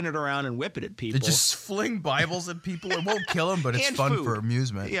rosary, spin it around, and whip it at people. They just fling Bibles at people. It won't kill them, but it's And fun food. for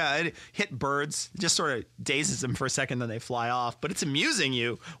amusement. Yeah, it hit birds. It just sort of dazes them for a second, then they fly off. But it's amusing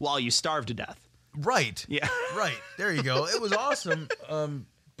you while you starve to death. Right. Yeah. Right. There you go. It was awesome.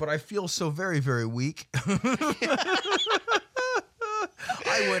 But I feel so very, very weak.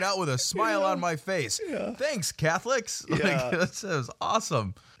 I went out with a smile on my face. Yeah. Thanks, Catholics. Yeah. That was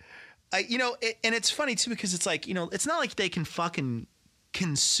awesome. And it's funny too because it's like, it's not like they can fucking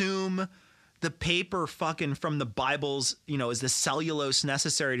consume the paper fucking from the Bibles, as the cellulose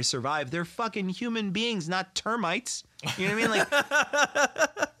necessary to survive. They're fucking human beings, not termites. You know what I mean?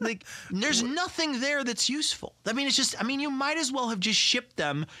 Like there's nothing there that's useful. I mean, you might as well have just shipped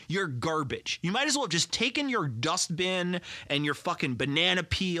them your garbage. You might as well have just taken your dustbin and your fucking banana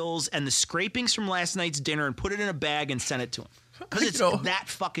peels and the scrapings from last night's dinner and put it in a bag and sent it to them. Because it's that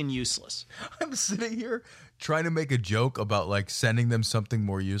fucking useless. I'm sitting here trying to make a joke about like sending them something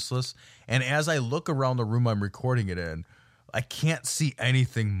more useless. And as I look around the room I'm recording it in, I can't see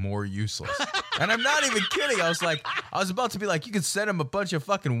anything more useless. And I'm not even kidding. I was about to be like, you could send them a bunch of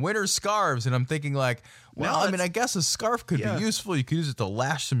fucking winter scarves. And I'm thinking like, well, No, I mean, I guess a scarf could be useful. You could use it to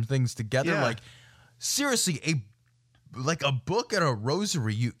lash some things together. Yeah. Like seriously, a book and a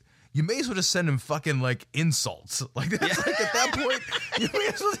rosary, you may as well just send him fucking like insults. Like that's like at that point, you may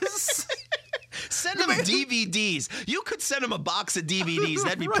as well just Send them DVDs. You could send them a box of DVDs.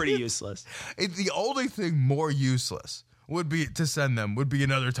 That'd be pretty useless. The only thing more useless would be to send them would be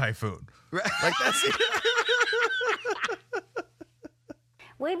another typhoon. Right. Like that's it.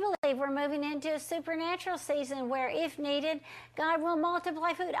 We believe we're moving into a supernatural season where, if needed, God will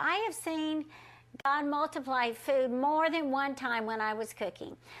multiply food. I have seen God multiply food more than one time when I was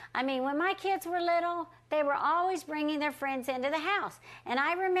cooking. I mean, when my kids were little, they were always bringing their friends into the house. And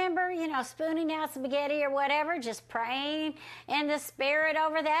I remember, spooning out spaghetti or whatever, just praying in the spirit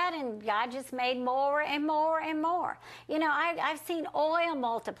over that, and God just made more and more and more. I've seen oil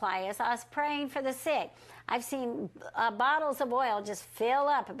multiply as I was praying for the sick. I've seen bottles of oil just fill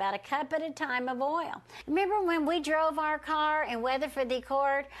up, about a cup at a time of oil. Remember when we drove our car in Weatherford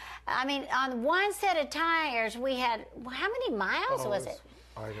Accord? I mean, on one set of tires, we had, how many miles was it?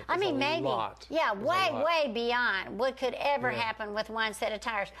 I mean, maybe, way beyond what could ever happen with one set of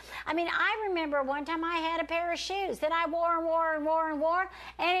tires. I mean, I remember one time I had a pair of shoes that I wore and wore and wore and wore,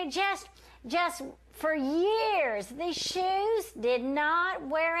 and it just for years, these shoes did not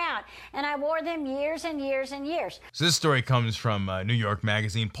wear out, and I wore them years and years and years. So this story comes from New York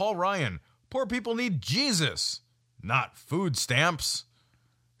Magazine. Paul Ryan, poor people need Jesus, not food stamps,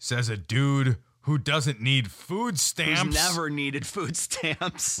 says a dude who doesn't need food stamps. Who's never needed food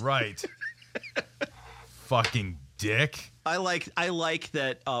stamps. Right. Fucking dick. I like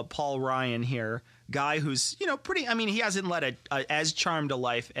that Paul Ryan here, guy who's, pretty, I mean, he hasn't led as charmed a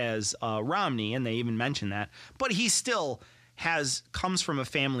life as Romney, and they even mention that, but he still comes from a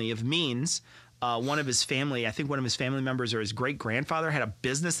family of means. One of his family members or his great-grandfather had a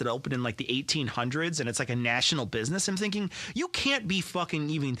business that opened in like the 1800s, and it's like a national business. I'm thinking, you can't be fucking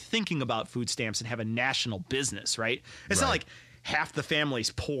even thinking about food stamps and have a national business, right? It's not like half the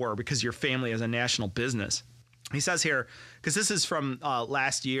family's poor because your family has a national business. He says here, because this is from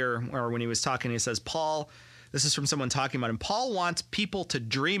last year, or when he was talking, he says, Paul, this is from someone talking about him, Paul wants people to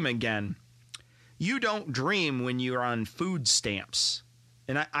dream again. You don't dream when you're on food stamps.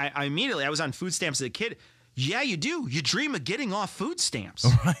 And I immediately, I was on food stamps as a kid. Yeah, you do. You dream of getting off food stamps.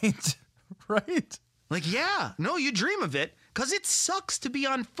 Right. Like, yeah. No, you dream of it because it sucks to be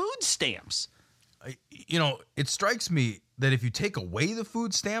on food stamps. It strikes me that if you take away the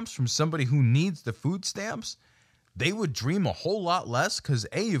food stamps from somebody who needs the food stamps, they would dream a whole lot less because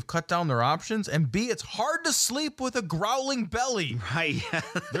A, you've cut down their options, and B, it's hard to sleep with a growling belly. Right.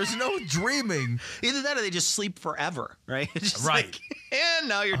 There's no dreaming. Either that or they just sleep forever, right? Just right. Like, and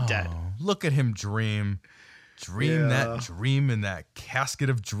now you're dead. Look at him dream. That dream in that casket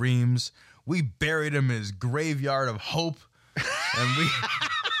of dreams. We buried him in his graveyard of hope. And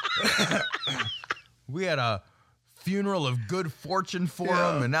we had a funeral of good fortune for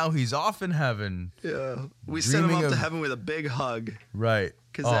him, and now he's off in heaven. Yeah. We sent him up to heaven with a big hug. Right.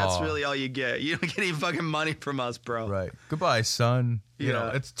 Because that's really all you get. You don't get any fucking money from us, bro. Right. Goodbye, son.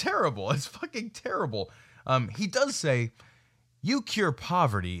 Yeah. It's terrible. It's fucking terrible. He does say, you cure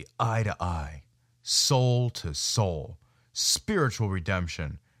poverty eye to eye, soul to soul, spiritual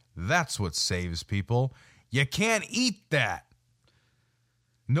redemption. That's what saves people. You can't eat that.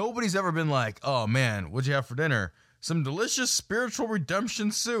 Nobody's ever been like, oh man, what'd you have for dinner? Some delicious spiritual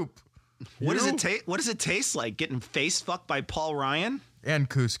redemption soup. What does it taste like? Getting face fucked by Paul Ryan? And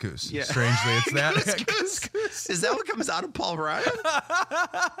couscous. Yeah. Strangely, it's that. Couscous. Is that what comes out of Paul Ryan?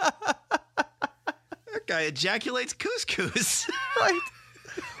 That guy ejaculates couscous. Right.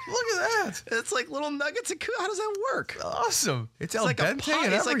 Look at that. It's like little nuggets of couscous. How does that work? Awesome. It's al like dente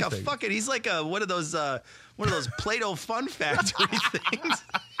and It's everything. like a fucking. He's like one of those Play-Doh Fun Factory things.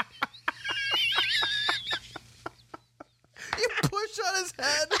 You push on his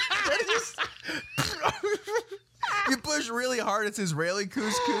head. You push really hard. It's Israeli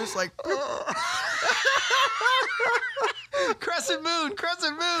couscous. Like Crescent moon.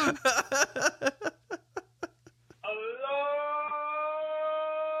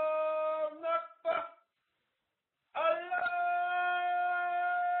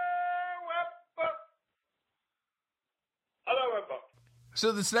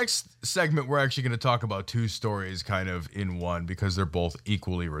 So this next segment, we're actually going to talk about two stories kind of in one because they're both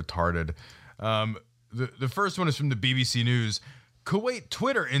equally retarded. The first one is from the BBC News. Kuwait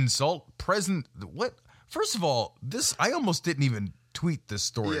Twitter insult President... What? First of all, I almost didn't even tweet this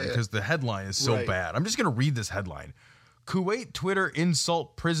story because the headline is so bad. I'm just going to read this headline. Kuwait Twitter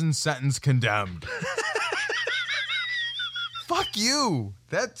insult prison sentence condemned. Fuck you.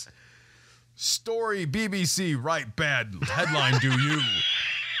 That's... Story BBC, right bad. Headline, do you?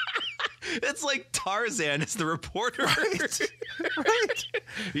 It's like Tarzan is the reporter. Right.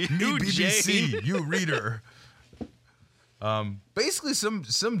 You, Me, BBC, Jane. you reader. Basically,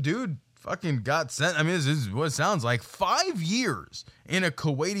 some dude fucking got sent. I mean, this is what it sounds like. 5 years in a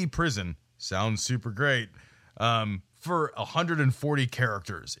Kuwaiti prison. Sounds super great. For 140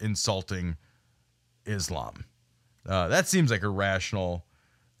 characters insulting Islam. That seems like a rational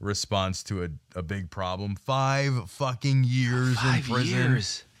response to a big problem. 5 fucking years in prison.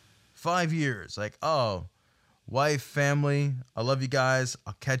 5 years. Like, oh, wife, family, I love you guys.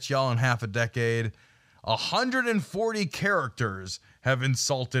 I'll catch y'all in half a decade. 140 characters have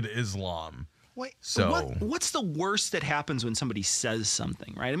insulted Islam. Wait, so what's the worst that happens when somebody says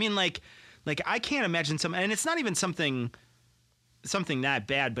something, right? I mean, like I can't imagine and it's not even something that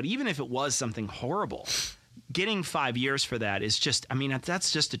bad, but even if it was something horrible, getting 5 years for that is just, I mean,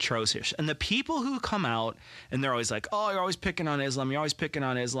 that's just atrocious. And the people who come out and they're always like, oh, you're always picking on Islam. You're always picking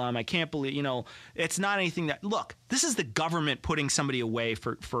on Islam. I can't believe, it's not anything that, look, this is the government putting somebody away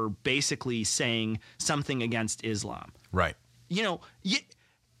for basically saying something against Islam. Right.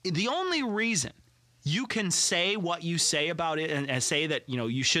 The only reason you can say what you say about it and say that,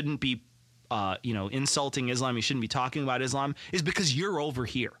 you shouldn't be, insulting Islam, you shouldn't be talking about Islam, is because you're over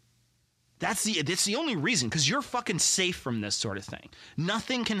here. That's the only reason, because you're fucking safe from this sort of thing.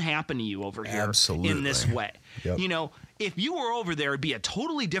 Nothing can happen to you over here in this way. Yep. If you were over there, it'd be a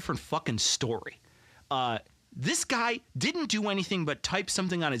totally different fucking story. This guy didn't do anything but type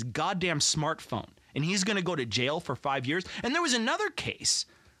something on his goddamn smartphone, and he's going to go to jail for 5 years. And there was another case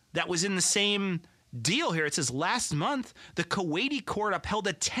that was in the same deal here. It says last month, the Kuwaiti court upheld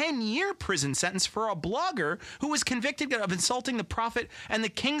a 10-year prison sentence for a blogger who was convicted of insulting the Prophet and the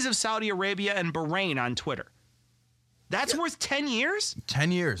kings of Saudi Arabia and Bahrain on Twitter. That's worth 10 years?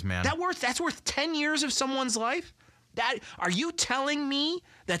 10 years, man. That's worth 10 years of someone's life? Are you telling me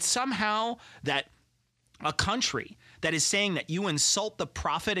that somehow that a country that is saying that you insult the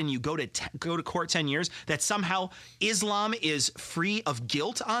Prophet and you go to court 10 years, that somehow Islam is free of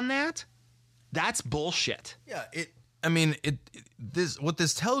guilt on that? That's bullshit. Yeah, what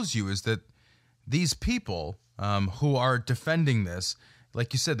this tells you is that these people who are defending this,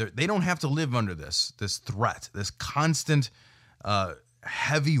 like you said, they don't have to live under this threat, this constant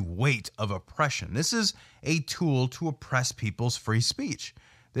heavy weight of oppression. This is a tool to oppress people's free speech.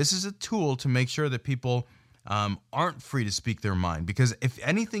 This is a tool to make sure that people aren't free to speak their mind. Because if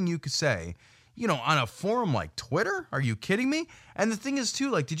anything you could say, on a forum like Twitter, are you kidding me? And the thing is,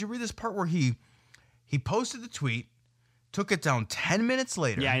 too, like, did you read this part where he posted the tweet, took it down 10 minutes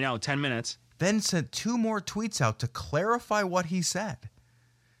later? Yeah, I know, 10 minutes. Then sent 2 more tweets out to clarify what he said.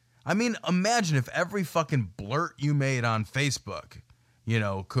 I mean, imagine if every fucking blurt you made on Facebook,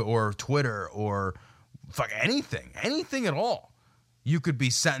 or Twitter, or anything at all, you could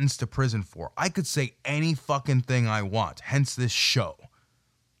be sentenced to prison for. I could say any fucking thing I want, hence this show.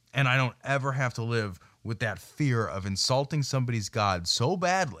 And I don't ever have to live with that fear of insulting somebody's God so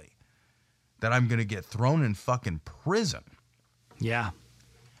badly that I'm going to get thrown in fucking prison. Yeah.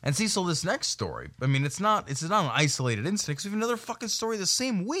 And see, so this next story, I mean, it's not an isolated incident, because we have another fucking story the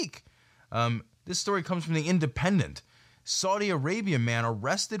same week. This story comes from The Independent. Saudi Arabia man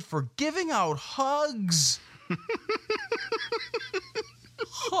arrested for giving out hugs.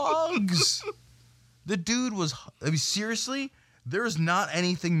 Hugs. The dude was, seriously? There's not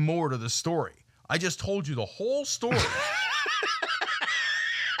anything more to the story. I just told you the whole story.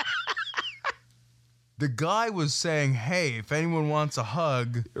 The guy was saying, hey, if anyone wants a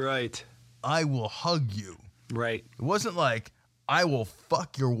hug, right, I will hug you. Right. It wasn't like, I will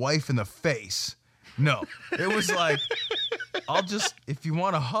fuck your wife in the face. No. It was like, if you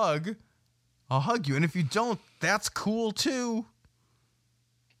want a hug, I'll hug you. And if you don't, that's cool too.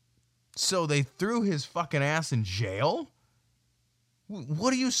 So they threw his fucking ass in jail?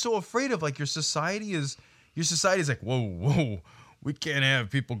 What are you so afraid of? Like, your society is like, whoa, we can't have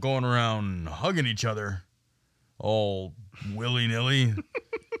people going around hugging each other all willy-nilly.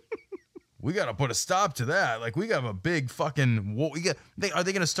 We got to put a stop to that. Like, we got a big fucking war. Are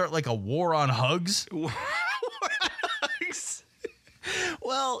they going to start like a war on hugs?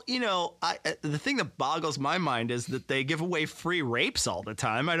 Well, the thing that boggles my mind is that they give away free rapes all the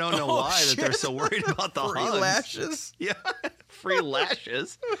time. I don't know why that they're so worried about the free hugs. Lashes? Yeah, free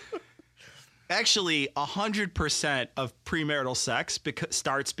lashes. Actually, 100% of premarital sex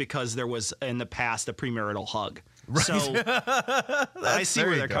starts because there was in the past a premarital hug. Right. So I see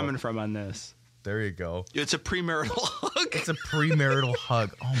where they're coming from on this. There you go. It's a premarital hug. It's a premarital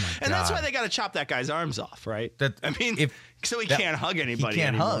hug. Oh my god! And that's why they got to chop that guy's arms off, right? So he can't hug anybody. He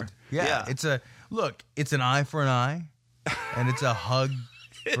can't anymore. hug. Yeah. It's an eye for an eye, and it's a hug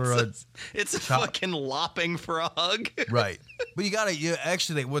It's a fucking lopping for a hug. Right. But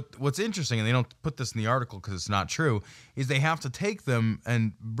what's interesting, and they don't put this in the article because it's not true, is they have to take them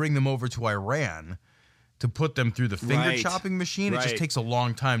and bring them over to Iran to put them through the finger chopping machine. It just takes a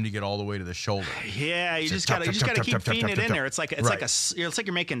long time to get all the way to the shoulder. Yeah, you just gotta keep feeding it in there. It's like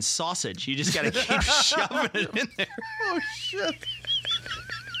you're making sausage. You just gotta keep shoving it in there. Oh shit.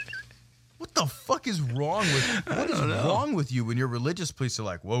 What the fuck is wrong with you when your religious police are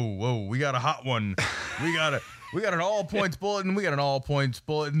like, whoa, we got a hot one. We got an all points bulletin. We got an all points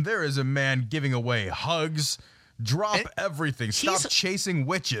bulletin. There is a man giving away hugs. Drop everything. Stop chasing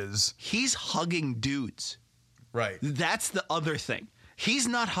witches. He's hugging dudes. Right. That's the other thing. He's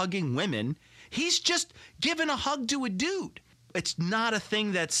not hugging women. He's just giving a hug to a dude. It's not a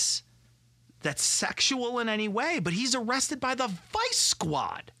thing that's sexual in any way, but he's arrested by the Vice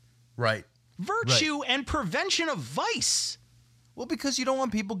Squad. Right. Virtue and prevention of vice. Well, because you don't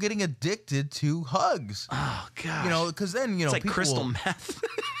want people getting addicted to hugs. Oh, God. Because then, it's like people crystal meth.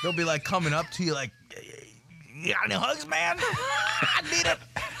 They'll be like coming up to you like, you got any hugs, man? I need it.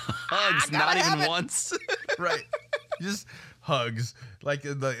 Hugs, not even once. Right. Just hugs. Like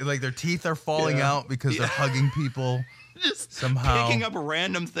their teeth are falling out because they're hugging people. Just somehow picking up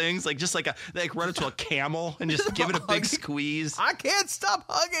random things, like run into a camel and just give it a big squeeze. I can't stop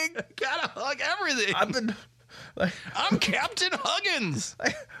hugging. Gotta hug everything. I'm Captain Huggins.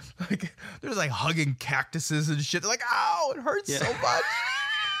 Like there's like hugging cactuses and shit. They're like, ow, it hurts so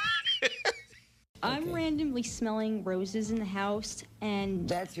much. I'm randomly smelling roses in the house, and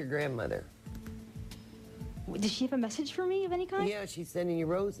that's your grandmother. Does she have a message for me of any kind? Yeah, she's sending you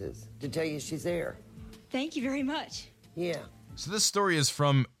roses to tell you she's there. Thank you very much. Yeah. So this story is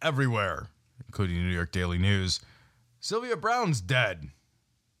from everywhere, including the New York Daily News. Sylvia Browne's dead.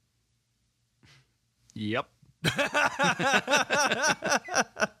 Yep.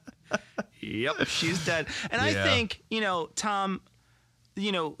 Yep, she's dead. And I think, Tom,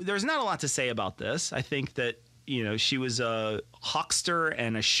 there's not a lot to say about this. I think that, she was a huckster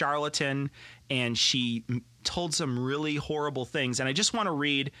and a charlatan, and she told some really horrible things. And I just want to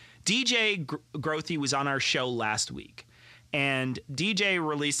read, DJ Grothe was on our show last week, and DJ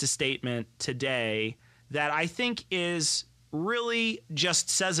released a statement today that I think is really just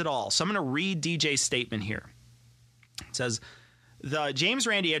says it all. So I'm going to read DJ's statement here. It says, the James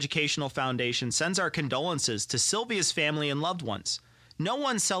Randi Educational Foundation sends our condolences to Sylvia's family and loved ones. No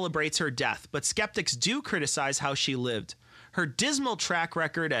one celebrates her death, but skeptics do criticize how she lived. Her dismal track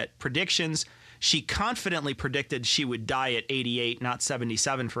record at predictions, she confidently predicted she would die at 88, not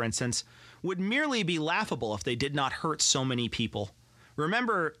 77, for instance, would merely be laughable if they did not hurt so many people.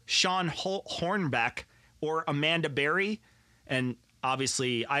 Remember Sean Hornbeck or Amanda Berry? And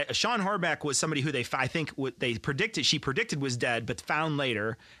obviously, Sean Hornbeck was somebody who she predicted was dead, but found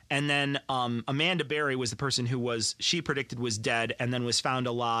later. And then Amanda Berry was the person she predicted was dead and then was found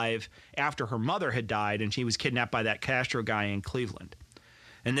alive after her mother had died, and she was kidnapped by that Castro guy in Cleveland.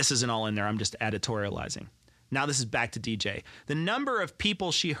 And this isn't all in there. I'm just editorializing. Now this is back to DJ. The number of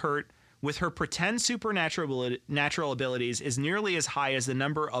people she hurt with her pretend supernatural abilities is nearly as high as the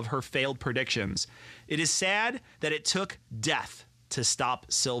number of her failed predictions. It is sad that it took death to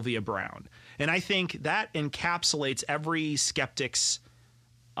stop Sylvia Browne. And I think that encapsulates every skeptic's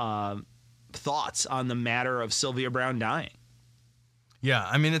thoughts on the matter of Sylvia Browne dying. Yeah,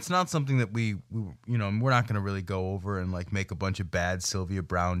 I mean, it's not something that we're not going to really go over and like make a bunch of bad Sylvia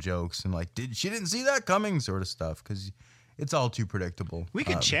Browne jokes and like, she didn't see that coming sort of stuff, because it's all too predictable. We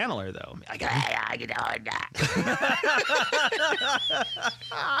could channel her, though. You got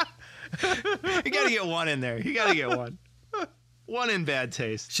to get one in there. You got to get one. One in bad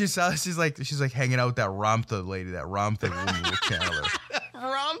taste. She's like hanging out with that Ramtha lady, that Ramtha woman with Chandler.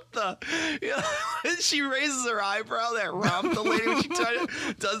 Ramtha. Yeah. She raises her eyebrow, that Ramtha lady, when she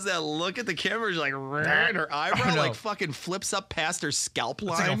does that look at the camera, she's like, and her eyebrow like fucking flips up past her scalp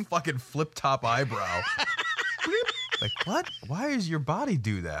line. It's like a fucking flip top eyebrow. Like, what? Why does your body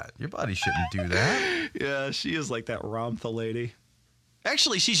do that? Your body shouldn't do that. Yeah, she is like that Ramtha lady.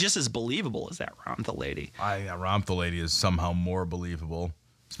 Actually, she's just as believable as that Ramtha lady. That Ramtha lady is somehow more believable,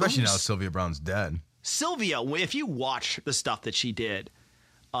 especially now that Sylvia Browne's dead. Sylvia, if you watch the stuff that she did,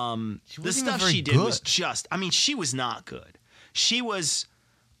 the stuff she did was just, I mean, she was not good. She was,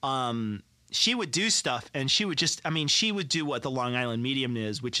 she would do stuff and she would just, I mean, she would do what the Long Island medium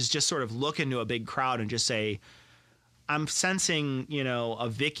is, which is just sort of look into a big crowd and just say, I'm sensing, a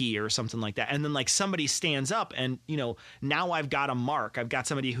Vicky or something like that. And then like somebody stands up and, now I've got a mark. I've got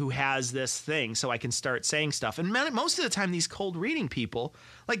somebody who has this thing so I can start saying stuff. And most of the time, these cold reading people,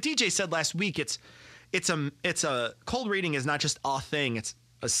 like DJ said last week, it's a cold reading is not just a thing. It's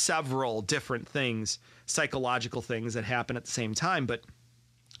several different things, psychological things that happen at the same time. But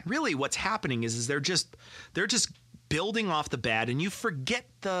really what's happening is they're just building off the bad, and you forget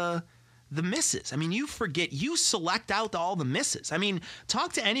the misses. I mean, you select out all the misses. I mean,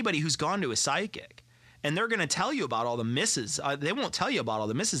 talk to anybody who's gone to a psychic, and they're going to tell you about all the misses. They won't tell you about all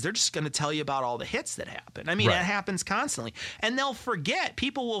the misses. They're just going to tell you about all the hits that happen. I mean, Right. That happens constantly. And they'll forget.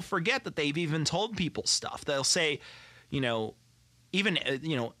 People will forget that they've even told people stuff. They'll say, even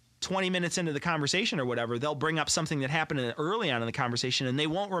 20 minutes into the conversation or whatever, they'll bring up something that happened early on in the conversation, and they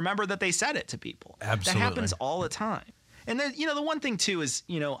won't remember that they said it to people. Absolutely. That happens all the time. And then, the one thing too is,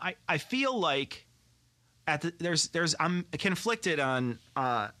 I feel like I'm conflicted on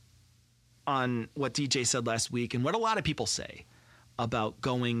what DJ said last week and what a lot of people say about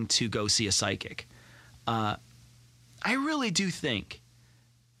going to go see a psychic. I really do think,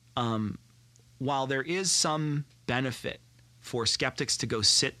 while there is some benefit for skeptics to go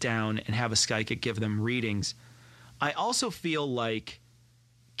sit down and have a psychic give them readings, I also feel like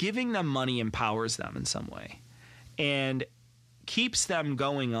giving them money empowers them in some way and keeps them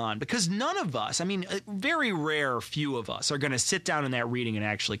going on, because none of us, very rare few of us are going to sit down in that reading and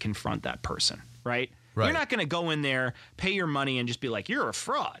actually confront that person, right? Right. You're not going to go in there, pay your money, and just be like, you're a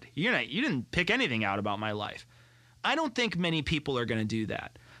fraud. You didn't pick anything out about my life. I don't think many people are going to do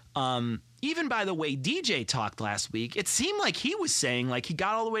that. Even by the way DJ talked last week, it seemed like he was saying like he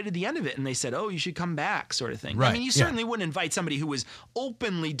got all the way to the end of it and they said, oh, you should come back, sort of thing. Right. You certainly wouldn't invite somebody who was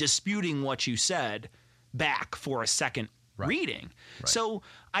openly disputing what you said back for a second reading. Right. So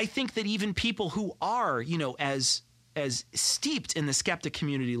I think that even people who are, as steeped in the skeptic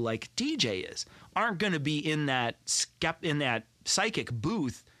community like DJ is, aren't going to be in that psychic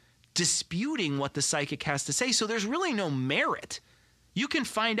booth disputing what the psychic has to say. So there's really no merit. You can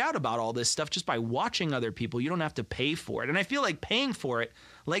find out about all this stuff just by watching other people. You don't have to pay for it. And I feel like paying for it,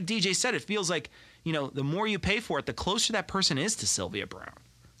 like DJ said, it feels like, the more you pay for it, the closer that person is to Sylvia Browne.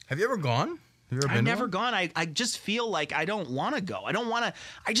 Have you ever gone? I've never gone. I just feel like I don't want to go. I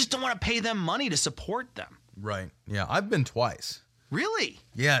just don't want to pay them money to support them. Right. Yeah. I've been twice. Really?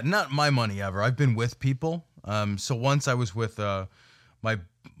 Yeah. Not my money ever. I've been with people. So once I was with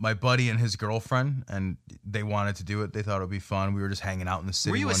my buddy and his girlfriend, and they wanted to do it. They thought it would be fun. We were just hanging out in the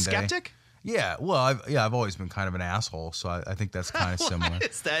city. Were you one a skeptic? Day. Yeah. Well, I've always been kind of an asshole, so I think that's kind of similar.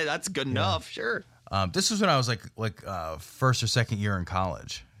 That's good enough. Sure. This was when I was like first or second year in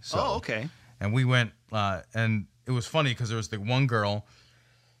college. So, oh, okay. And we went, and it was funny because there was the one girl,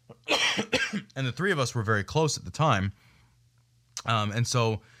 and the three of us were very close at the time. And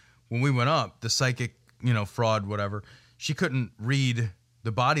so when we went up, the psychic, fraud, whatever, she couldn't read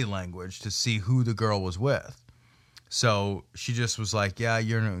the body language to see who the girl was with. So she just was like, yeah,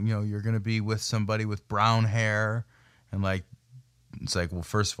 you're going to be with somebody with brown hair. And like, it's like, well,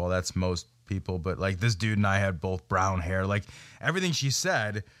 first of all, that's most people, but like this dude and I had both brown hair. Like everything she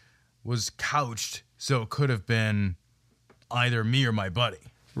said was couched, so it could have been either me or my buddy.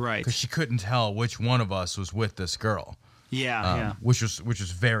 Right. Because she couldn't tell which one of us was with this girl. Yeah. Which was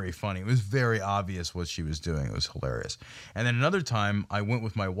very funny. It was very obvious what she was doing. It was hilarious. And then another time I went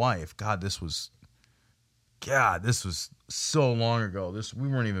with my wife. This was so long ago. We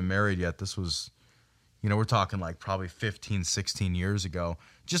weren't even married yet. This was, we're talking like probably 15, 16 years ago,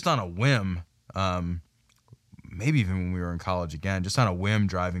 just on a whim. Maybe even when we were in college again, just on a whim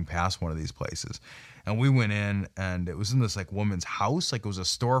driving past one of these places. And we went in, and it was in this like woman's house. Like it was a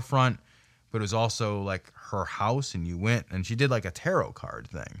storefront, but it was also like her house, and you went, and she did like a tarot card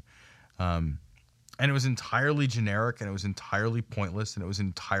thing. And it was entirely generic, and it was entirely pointless, and it was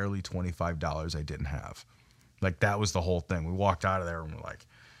entirely $25 I didn't have. Like that was the whole thing. We walked out of there and we're like,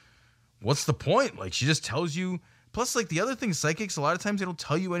 what's the point? Like she just tells you. Plus, like the other thing, psychics, a lot of times they don't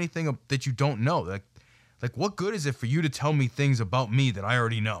tell you anything that you don't know. Like what good is it for you to tell me things about me that I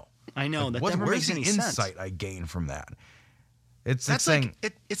already know? I know. Like, that never where's makes any the insight sense. I gain from that?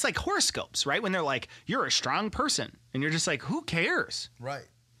 It's like horoscopes, right? When they're like, you're a strong person, and you're just like, who cares? Right.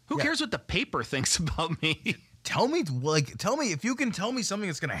 Who cares what the paper thinks about me? Tell me if you can tell me something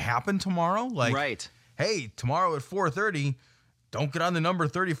that's going to happen tomorrow. Like, right. Hey, tomorrow at 4:30, don't get on the number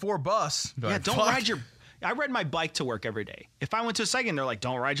 34 bus. Yeah, like, don't fuck. ride I ride my bike to work every day. If I went to a psychic, they're like,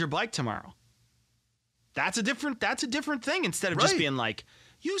 don't ride your bike tomorrow. That's a different thing instead of just being like,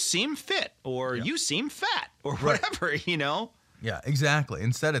 you seem fit or you seem fat or whatever, Yeah, exactly.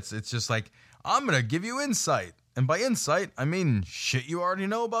 Instead, it's just like, I'm going to give you insight. And by insight, I mean shit you already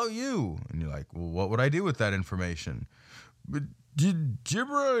know about you. And you're like, well, what would I do with that information? But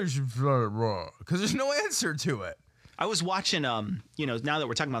gibberish, because there's no answer to it. I was watching, now that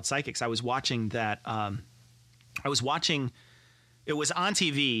we're talking about psychics, I was watching that, it it was on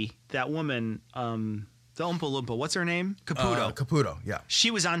TV. That woman, the Oompa Loompa, what's her name? Caputo. Caputo, yeah.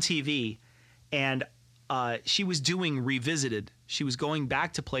 She was on TV, and she was doing Revisited. She was going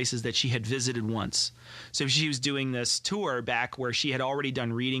back to places that she had visited once. So she was doing this tour back where she had already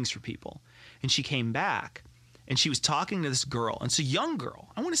done readings for people. And she came back, and she was talking to this girl. And it's a young girl.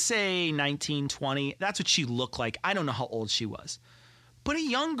 I want to say 19, 20. That's what she looked like. I don't know how old she was. But a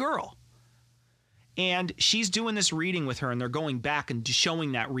young girl. And she's doing this reading with her, and they're going back and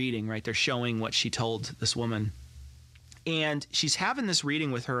showing that reading, right? They're showing what she told this woman. And she's having this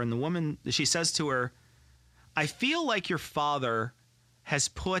reading with her, and the woman, she says to her, I feel like your father has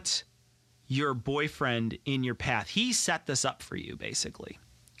put your boyfriend in your path. He set this up for you, basically.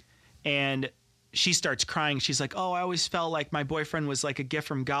 And she starts crying. She's like, oh, I always felt like my boyfriend was like a gift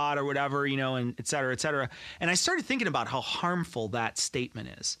from God or whatever, you know, and et cetera, et cetera. And I started thinking about how harmful that statement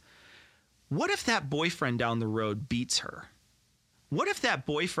is. What if that boyfriend down the road beats her? What if that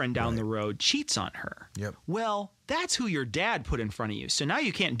boyfriend down the road cheats on her? Yep. Well, that's who your dad put in front of you. So now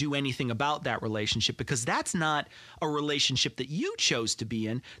you can't do anything about that relationship because that's not a relationship that you chose to be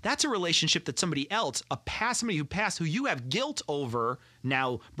in. That's a relationship that somebody else, somebody who passed, who you have guilt over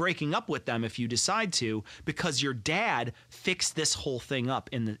now breaking up with them if you decide to, because your dad fixed this whole thing up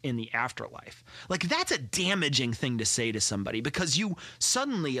in the afterlife. Like, that's a damaging thing to say to somebody because you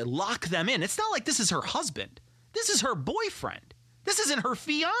suddenly lock them in. It's not like this is her husband. This is her boyfriend. This isn't her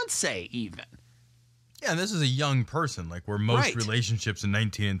fiance even. Yeah, and this is a young person, like where most relationships in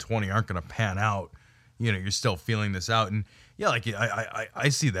 19 and 20 aren't going to pan out. You know, you're still feeling this out. And yeah, like I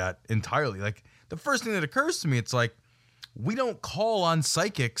see that entirely. Like the first thing that occurs to me, it's like we don't call on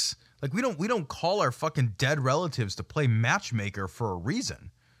psychics. Like we don't call our fucking dead relatives to play matchmaker for a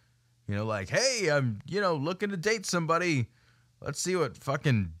reason. You know, like, hey, I'm, you know, looking to date somebody. Let's see what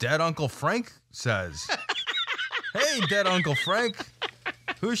fucking dead Uncle Frank says. Hey, dead Uncle Frank.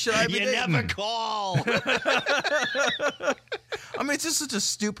 Who should I be dating? You never call. I mean, it's just such a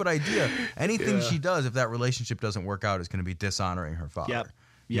stupid idea. Anything she does, if that relationship doesn't work out, is going to be dishonoring her father. Yep.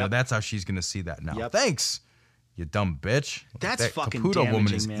 You know, that's how she's going to see that now. Yep. Thanks, you dumb bitch. That's fucking Caputo damaging,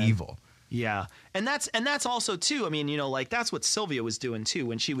 woman is man. evil. Yeah. And that's also, too, I mean, you know, like, that's what Sylvia was doing, too,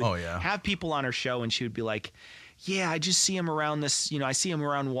 when she would have people on her show and she would be like, yeah, I just see him around this, you know, I see him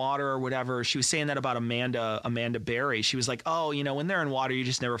around water or whatever. She was saying that about Amanda Berry. She was like, oh, you know, when they're in water, you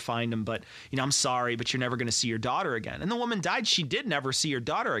just never find them. But, you know, I'm sorry, but you're never going to see your daughter again. And the woman died. She did never see her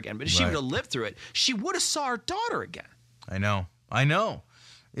daughter again. But if she would have lived through it, she would have saw her daughter again. I know.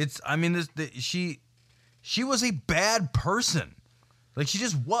 She was a bad person. Like, she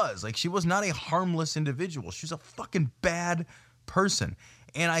just was. Like, she was not a harmless individual. She was a fucking bad person.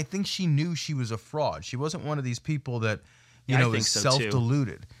 And I think she knew she was a fraud. She wasn't one of these people that, you know, is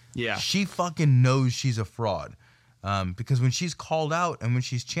self-deluded. Yeah. She fucking knows she's a fraud. Because when she's called out and when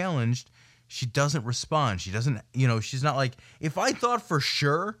she's challenged, she doesn't respond. She doesn't, you know, she's not like, if I thought for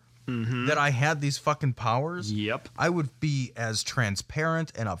sure that I had these fucking powers, I would be as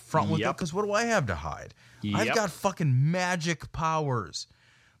transparent and upfront with it. Because what do I have to hide? I've got fucking magic powers.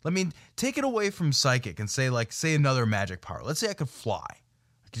 I mean, take it away from psychic and say another magic power. Let's say I could fly.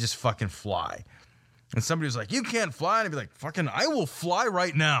 I could just fucking fly. And somebody was like, you can't fly. And I'd be like, fucking, I will fly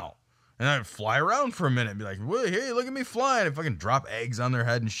right now. And I'd fly around for a minute and be like, well, here, look at me flying. And fucking drop eggs on their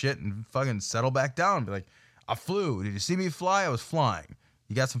head and shit and fucking settle back down and be like, I flew. Did you see me fly? I was flying.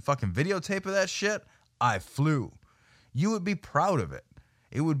 You got some fucking videotape of that shit? I flew. You would be proud of it.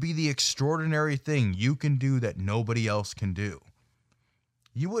 It would be the extraordinary thing you can do that nobody else can do.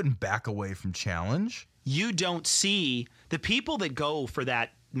 You wouldn't back away from challenge. You don't see the people that go for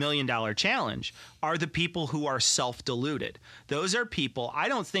that $1 million challenge are the people who are self-deluded. Those are people, I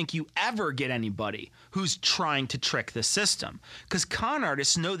don't think you ever get anybody who's trying to trick the system, because con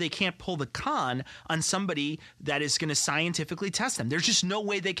artists know they can't pull the con on somebody that is going to scientifically test them. There's just no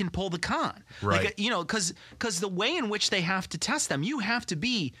way they can pull the con. Right. Like, you know, because the way in which they have to test them, you have to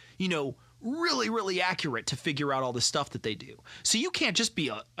be, you know, really, really accurate to figure out all the stuff that they do. So you can't just be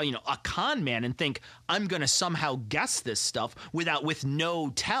a con man and think I'm going to somehow guess this stuff with no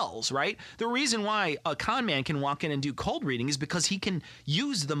tells, right? The reason why a con man can walk in and do cold reading is because he can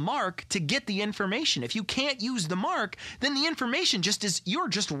use the mark to get the information. If you can't use the mark, then the information you're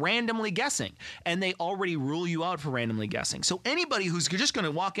just randomly guessing, and they already rule you out for randomly guessing. So anybody who's just going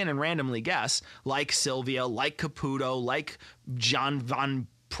to walk in and randomly guess, like Sylvia, like Caputo, like John Von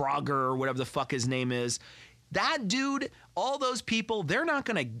Prager or whatever the fuck his name is, that dude, all those people, they're not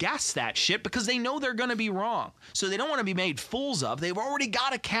going to guess that shit because they know they're going to be wrong. So they don't want to be made fools of. They've already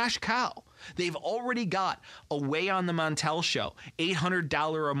got a cash cow. They've already got Away on the Montel Show,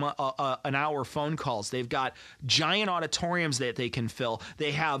 $800 an hour phone calls. They've got giant auditoriums that they can fill.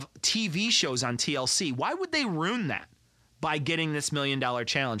 They have TV shows on TLC. Why would they ruin that by getting this $1 million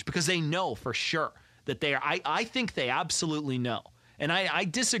challenge? Because they know for sure that they are. I think they absolutely know. And I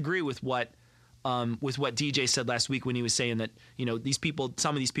disagree with what DJ said last week when he was saying that, you know,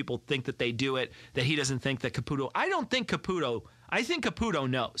 some of these people think that they do it, that he doesn't think that Caputo. I think Caputo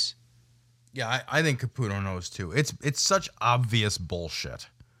knows. Yeah, I think Caputo knows too. It's such obvious bullshit.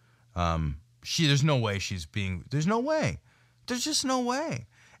 There's no way there's no way. There's just no way.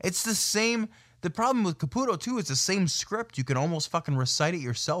 It's the same. The problem with Caputo too is the same script. You can almost fucking recite it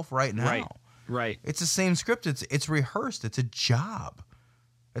yourself right now. Right. It's the same script. It's rehearsed. It's a job.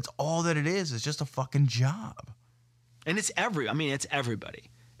 It's all that it is. It's just a fucking job. And it's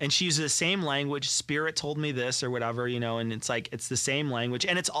everybody. And she uses the same language. Spirit told me this or whatever, you know, and it's like, it's the same language.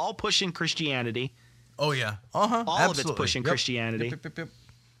 And it's all pushing Christianity. Oh, yeah. All absolutely. of it's pushing Christianity.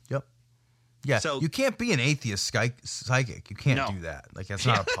 Yep. Yeah, so, you can't be an atheist psychic. You can't do that. Like, that's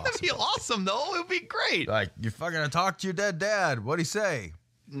not possible. That'd be awesome, though. It would be great. Like, you're fucking gonna talk to your dead dad. What'd he say?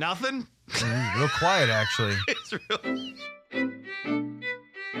 Nothing. Real quiet, actually. It's real.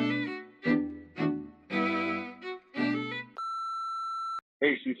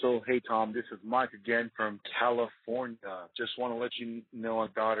 Hey, Cecil. Hey, Tom. This is Mike again from California. Just want to let you know my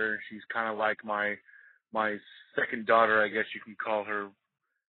daughter. She's kind of like my second daughter, I guess you can call her.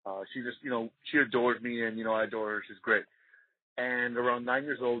 She just, you know, she adores me, and, you know, I adore her. She's great. And around 9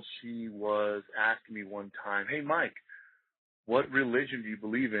 years old, she was asking me one time, hey, Mike, what religion do you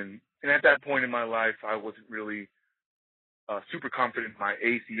believe in? And at that point in my life, I wasn't really super confident in my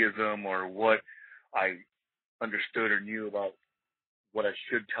atheism or what I understood or knew about what I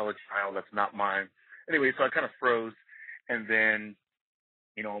should tell a child that's not mine. Anyway, so I kind of froze. And then,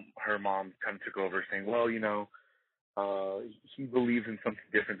 you know, her mom kind of took over saying, well, you know, he believes in something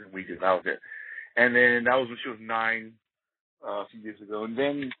different than we do. That was it. And then that was when she was 9 a few years ago. And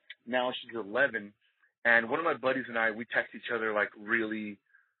then now she's 11. And one of my buddies and I, we text each other like really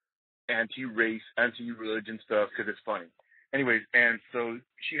anti-race, anti-religion stuff because it's funny. Anyways, and so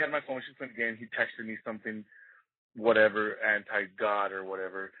she had my phone. She was playing a game. He texted me something, whatever, anti-God or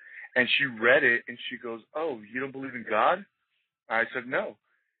whatever. And she read it, and she goes, oh, you don't believe in God? I said, no.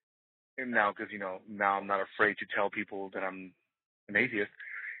 And now, because, you know, now I'm not afraid to tell people that I'm an atheist.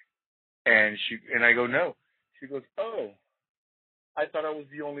 And I go, no. She goes, oh, I thought I was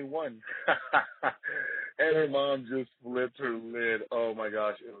the only one. And her mom just flipped her lid. Oh, my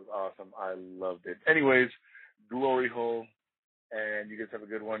gosh. It was awesome. I loved it. Anyways, glory hole. And you guys have a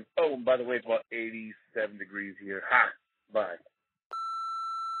good one. Oh, and by the way, it's about 87 degrees here. Ha! Bye.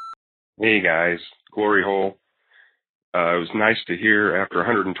 Hey, guys. Glory hole. It was nice to hear after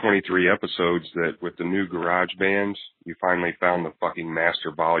 123 episodes that with the new GarageBand, you finally found the fucking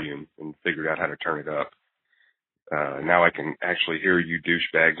master volume and figured out how to turn it up. Now I can actually hear you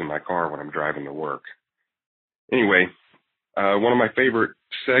douchebags in my car when I'm driving to work. Anyway, one of my favorite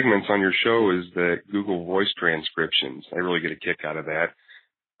segments on your show is the Google Voice transcriptions. I really get a kick out of that.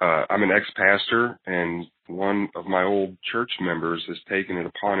 I'm an ex-pastor, and one of my old church members has taken it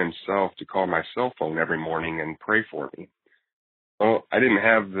upon himself to call my cell phone every morning and pray for me. Well, I didn't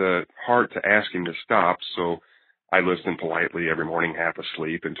have the heart to ask him to stop, so I listened politely every morning, half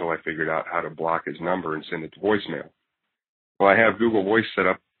asleep, until I figured out how to block his number and send it to voicemail. Well, I have Google Voice set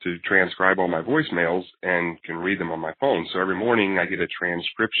up to transcribe all my voicemails and can read them on my phone. So every morning I get a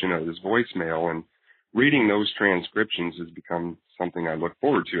transcription of his voicemail, and reading those transcriptions has become something I look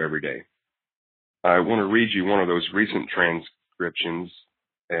forward to every day. I want to read you one of those recent transcriptions,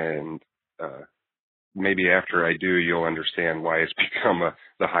 and maybe after I do, you'll understand why it's become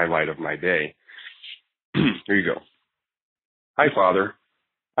the highlight of my day. Here you go. Hi, Father.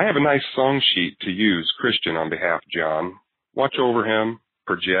 I have a nice song sheet to use, Christian, on behalf of John. Watch over him,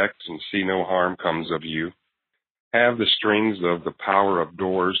 project, and see no harm comes of you. Have the strings of the power of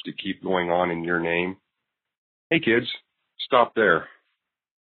doors to keep going on in your name. Hey, kids, stop there.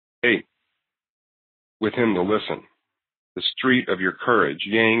 Hey, with him to listen. The street of your courage.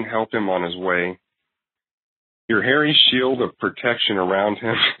 Yang, help him on his way. Your hairy shield of protection around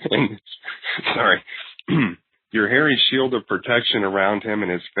him, your hairy shield of protection around him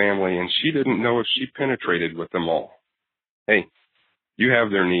and his family, and she didn't know if she penetrated with them all. Hey, you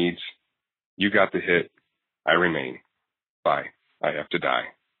have their needs. You got the hit. I remain. Bye. I have to die.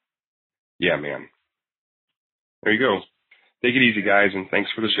 Yeah, man. There you go. Take it easy, guys, and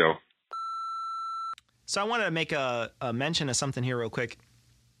thanks for the show. So I wanted to make a mention of something here real quick.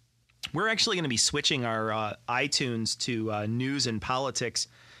 We're actually going to be switching our iTunes to news and politics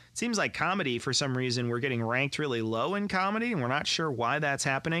seems like comedy, for some reason, we're getting ranked really low in comedy, and we're not sure why that's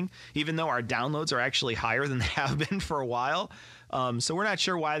happening, even though our downloads are actually higher than they have been for a while. So we're not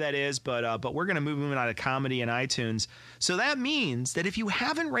sure why that is, but we're going to move out of comedy and iTunes. So that means that if you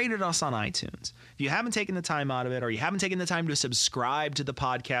haven't rated us on iTunes, if you haven't taken the time out of it, or you haven't taken the time to subscribe to the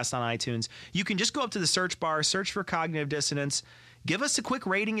podcast on iTunes, you can just go up to the search bar, search for Cognitive Dissonance, give us a quick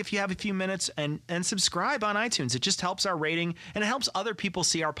rating if you have a few minutes, and subscribe on iTunes. It just helps our rating, and it helps other people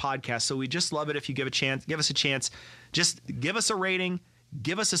see our podcast. So we just love it if you give us a chance. Just give us a rating,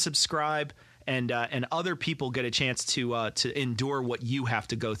 give us a subscribe, and other people get a chance to endure what you have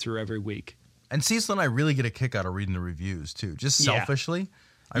to go through every week. And Cecil and I really get a kick out of reading the reviews too. Just selfishly,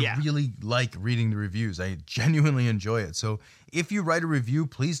 I really like reading the reviews. I genuinely enjoy it. So if you write a review,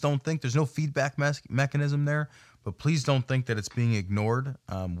 please don't think there's no feedback mechanism there, but please don't think that it's being ignored.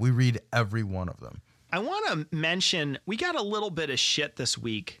 We read every one of them. I want to mention we got a little bit of shit this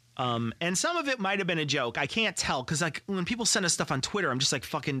week. And some of it might have been a joke. I can't tell because like when people send us stuff on Twitter, I'm just like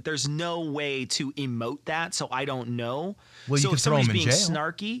fucking. There's no way to emote that, so I don't know. Well, so you could if throw somebody's them in being jail.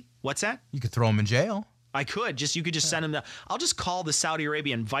 snarky, what's that? You could throw them in jail. I could you could just send them. I'll just call the Saudi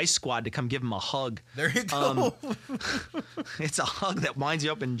Arabian Vice Squad to come give him a hug. There you go. It's a hug that winds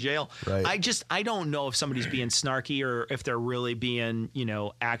you up in jail. Right. I don't know if somebody's being snarky or if they're really being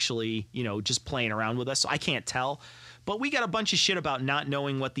actually just playing around with us. So I can't tell. But we got a bunch of shit about not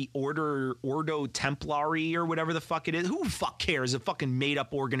knowing what the Ordo Templari or whatever the fuck it is. Who the fuck cares? A fucking made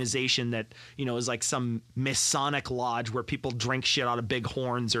up organization that, is like some Masonic lodge where people drink shit out of big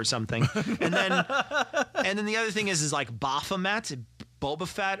horns or something. And then the other thing is like Baphomet, Boba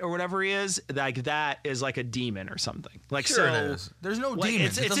Fett or whatever he is, like that is like a demon or something. Like Sure it is. There's no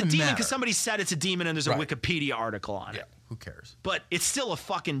demons. It's a doesn't demon matter. because somebody said it's a demon and there's a Right. Wikipedia article on it. Who cares? But it's still a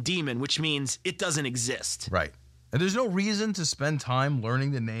fucking demon, which means it doesn't exist. Right. And there's no reason to spend time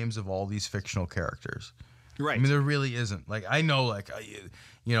learning the names of all these fictional characters. Right. I mean, there really isn't. Like, I know,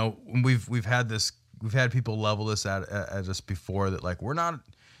 we've had people level this at us before that, like, we're not,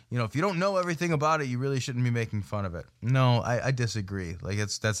 if you don't know everything about it, you really shouldn't be making fun of it. No, I disagree. Like,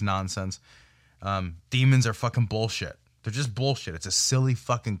 that's nonsense. Demons are fucking bullshit. They're just bullshit. It's a silly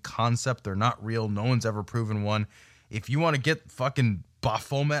fucking concept. They're not real. No one's ever proven one. If you want to get fucking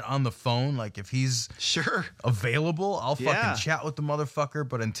Baphomet on the phone, like if he's available, I'll fucking chat with the motherfucker.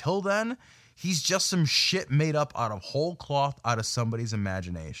 But until then, he's just some shit made up out of whole cloth out of somebody's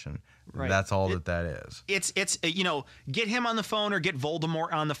imagination. Right. That's all that is. It's get him on the phone or get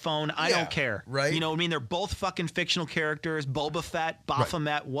Voldemort on the phone. I don't care. Right. They're both fucking fictional characters. Boba Fett,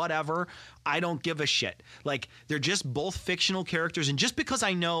 Baphomet, whatever. I don't give a shit. Like, they're just both fictional characters. And just because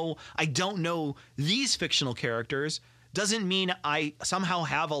I don't know these fictional characters doesn't mean I somehow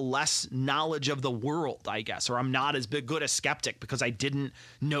have a less knowledge of the world, I guess. Or I'm not as good a skeptic because I didn't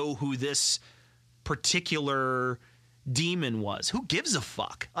know who this particular demon was. Who gives a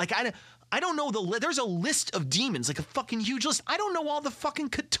fuck? Like, I don't know there's a list of demons, like a fucking huge list. I don't know all the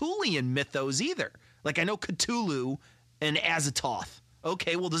fucking Cthulhian mythos either. Like, I know Cthulhu and Azathoth.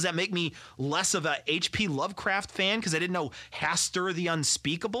 Okay, well, does that make me less of a H.P. Lovecraft fan because I didn't know Hastur the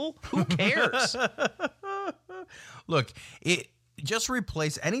Unspeakable? Who cares? Look, just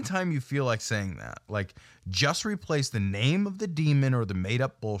replace anytime you feel like saying that. Like, just replace the name of the demon or the made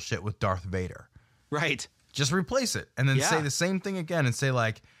up bullshit with Darth Vader. Right. Just replace it and then say the same thing again and say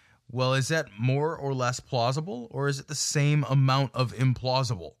like, well, is that more or less plausible or is it the same amount of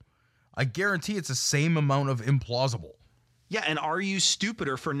implausible? I guarantee it's the same amount of implausible. Yeah, and are you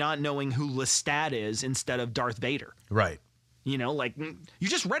stupider for not knowing who Lestat is instead of Darth Vader? Right. You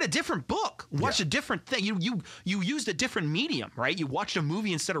just read a different book, watched a different thing. You used a different medium, right? You watched a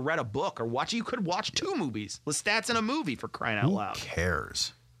movie instead of read a book, or you could watch two movies. Lestat's in a movie, for crying out loud. Who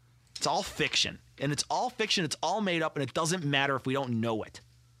cares? It's all fiction. And it's all fiction. It's all made up, and it doesn't matter if we don't know it.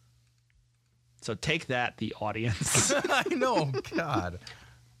 So take that, the audience. I know, God.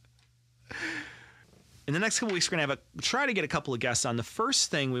 In the next couple weeks, we're going to try to get a couple of guests on. The first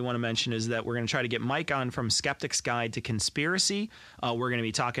thing we want to mention is that we're going to try to get Mike on from Skeptic's Guide to Conspiracy. We're going to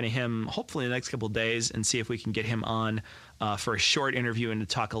be talking to him hopefully in the next couple of days and see if we can get him on for a short interview and to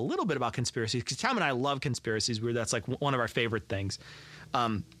talk a little bit about conspiracies. Because Tom and I love conspiracies. That's like one of our favorite things.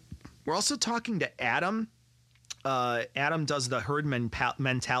 We're also talking to Adam. Adam does the Herd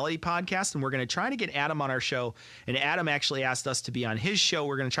Mentality podcast, and we're going to try to get Adam on our show. And Adam actually asked us to be on his show.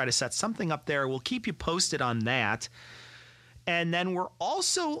 We're going to try to set something up there. We'll keep you posted on that. And then we're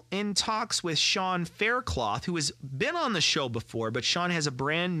also in talks with Sean Faircloth, who has been on the show before, but Sean has a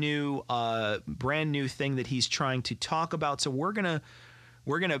brand new thing that he's trying to talk about. So we're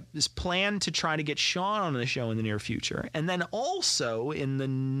we're going to just plan to try to get Sean on the show in the near future. And then also in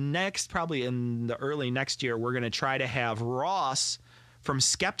the early next year, we're going to try to have Ross from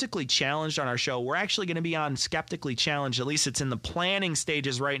Skeptically Challenged on our show. We're actually going to be on Skeptically Challenged, at least it's in the planning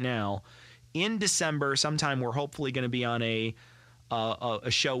stages right now. In December, sometime we're hopefully going to be on a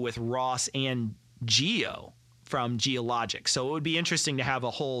show with Ross and Geo from Geologic. So it would be interesting to have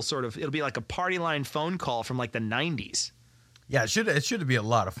a whole sort of, it'll be like a party line phone call from like the 90s. Yeah, it should be a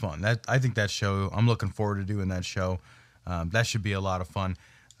lot of fun. I think that show, I'm looking forward to doing that show. That should be a lot of fun.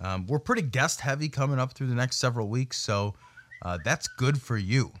 We're pretty guest heavy coming up through the next several weeks, so that's good for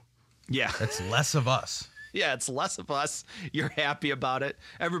you. Yeah. That's less of us. Yeah, it's less of us. You're happy about it.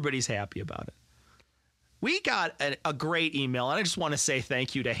 Everybody's happy about it. We got a great email, and I just want to say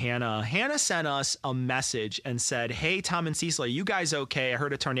thank you to Hannah. Hannah sent us a message and said, "Hey, Tom and Cecil, are you guys okay? I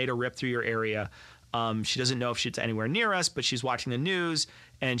heard a tornado rip through your area." She doesn't know if she's anywhere near us, but she's watching the news,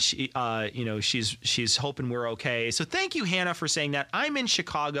 and she's hoping we're okay. So thank you, Hannah, for saying that. I'm in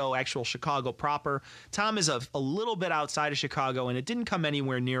Chicago, actual Chicago proper. Tom is a little bit outside of Chicago, and it didn't come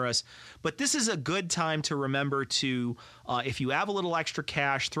anywhere near us. But this is a good time to remember to, if you have a little extra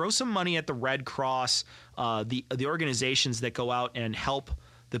cash, throw some money at the Red Cross, the organizations that go out and help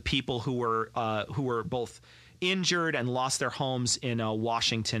the people who were both injured and lost their homes in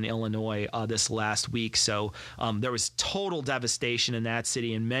Washington, Illinois this last week. So there was total devastation in that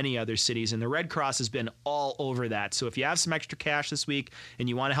city and many other cities, and the Red Cross has been all over that. So if you have some extra cash this week and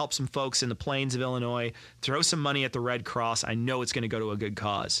you want to help some folks in the plains of Illinois, throw some money at the Red Cross. I know it's going to go to a good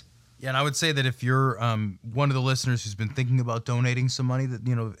cause. Yeah, and I would say that if you're one of the listeners who's been thinking about donating some money, that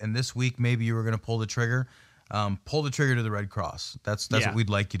and this week maybe you were going to pull the trigger to the Red Cross. That's what we'd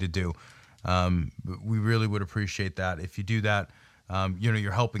like you to do. We really would appreciate that. If you do that,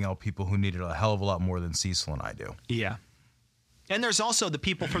 you're helping out people who need it a hell of a lot more than Cecil and I do. Yeah. And there's also the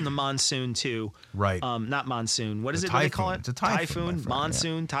people from the monsoon too. Right. Not monsoon. What is it? What they call it? It's a typhoon.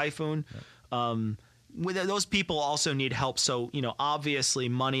 Monsoon, typhoon. Those people also need help. So, obviously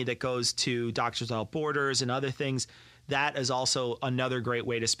money that goes to Doctors Without Borders and other things, that is also another great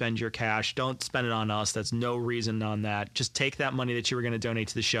way to spend your cash. Don't spend it on us. That's no reason on that. Just take that money that you were going to donate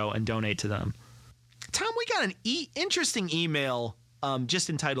to the show and donate to them. Tom, we got an interesting email just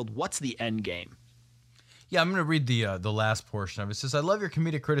entitled, "What's the End Game?" Yeah, I'm going to read the last portion of it. It says, "I love your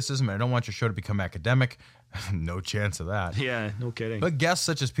comedic criticism, and I don't want your show to become academic." No chance of that. Yeah, no kidding. But guests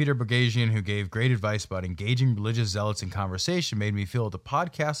such as Peter Bogasian, who gave great advice about engaging religious zealots in conversation, made me feel that the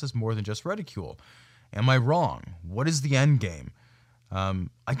podcast is more than just ridicule. Am I wrong? What is the end game?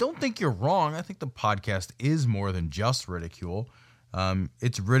 I don't think you're wrong. I think the podcast is more than just ridicule.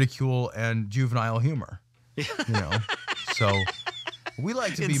 It's ridicule and juvenile humor. So we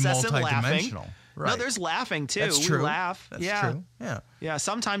like to be multidimensional. Right. No, there's laughing too. That's true. We laugh. That's true. Yeah.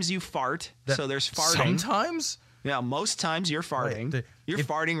 Sometimes you fart, so there's farting. Sometimes? Yeah, most times you're farting. Right. You're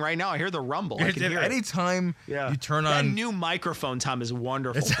farting right now. I hear the rumble. I can hear it. Anytime you turn on... That new microphone, Tom, is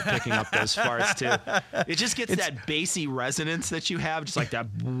wonderful for picking up those farts, too. It just gets that bassy resonance that you have, just like that...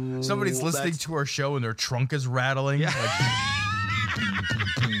 Somebody's listening to our show and their trunk is rattling. Yeah.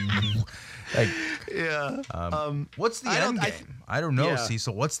 What's the end game? I don't know,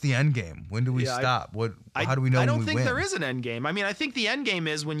 Cecil. What's the end game? When do we stop? How do we know when we win? I don't think there is an end game. I mean, I think the end game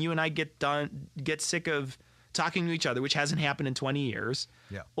is when you and I get sick of talking to each other, which hasn't happened in 20 years,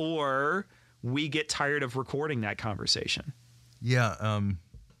 or we get tired of recording that conversation. Yeah,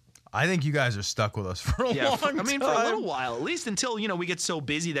 I think you guys are stuck with us for a long time. I mean, for a little while, at least until, we get so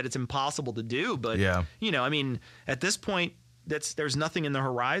busy that it's impossible to do. But, I mean, at this point, there's nothing in the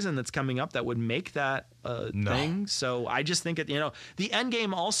horizon that's coming up that would make that thing. So I just think the end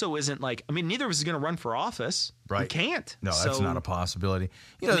game also isn't like, I mean, neither of us is going to run for office. Right. We can't. No, that's not a possibility.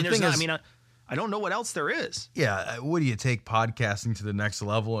 I don't know what else there is. Yeah. What do you take podcasting to the next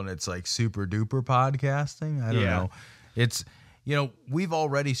level and it's like super duper podcasting? I don't know. It's, we've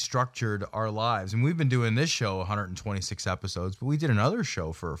already structured our lives and we've been doing this show 126 episodes, but we did another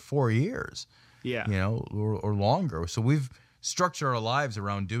show for 4 years. Yeah. Or longer. So we've structured our lives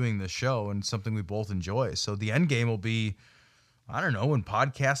around doing this show and something we both enjoy. So the end game will be, I don't know, when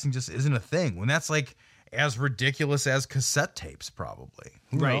podcasting just isn't a thing. When that's like as ridiculous as cassette tapes, probably.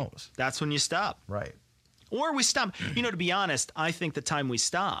 Who knows? That's when you stop. Right. Or we stop. To be honest, I think the time we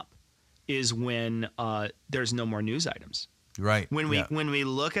stop is when there's no more news items. Right. When we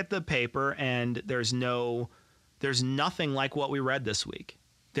look at the paper and there's nothing like what we read this week.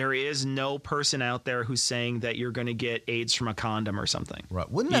 There is no person out there who's saying that you're going to get AIDS from a condom or something.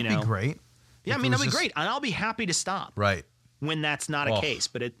 Right. Wouldn't that be great? Yeah, I mean, that'd be great. And I'll be happy to stop. Right. when that's not a case.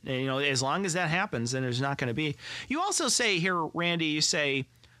 But it, you know, as long as that happens, then there's not going to be. You also say here, Randy, you say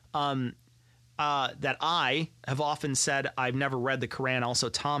that I have often said I've never read the Quran. Also,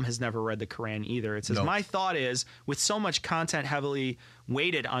 Tom has never read the Quran either. It says, my thought is, with so much content heavily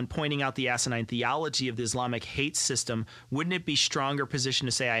weighted on pointing out the asinine theology of the Islamic hate system, wouldn't it be stronger position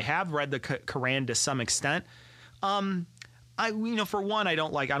to say I have read the Quran to some extent? For one, I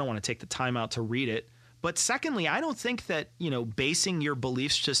don't want to take the time out to read it. But secondly, I don't think that, basing your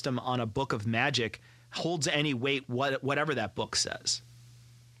belief system on a book of magic holds any weight, whatever that book says.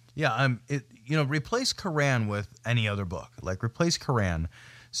 Yeah, replace Quran with any other book. Like, replace Quran.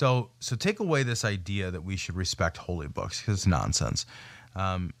 So take away this idea that we should respect holy books, because it's nonsense.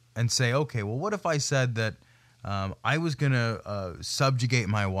 And say, okay, well, what if I said that I was going to subjugate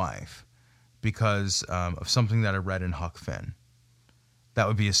my wife because of something that I read in Huck Finn? That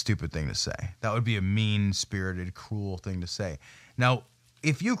would be a stupid thing to say. That would be a mean-spirited, cruel thing to say. Now,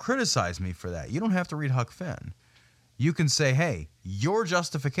 if you criticize me for that, you don't have to read Huck Finn. You can say, hey, your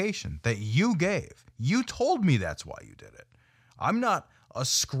justification that you gave, you told me that's why you did it. I'm not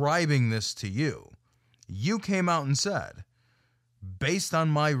ascribing this to you. You came out and said, based on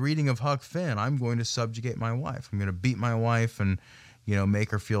my reading of Huck Finn, I'm going to subjugate my wife. I'm going to beat my wife and,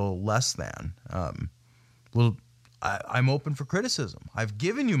 make her feel less than. I'm open for criticism. I've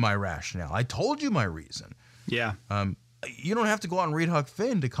given you my rationale. I told you my reason. Yeah. You don't have to go out and read Huck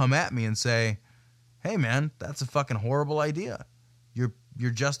Finn to come at me and say, hey, man, that's a fucking horrible idea.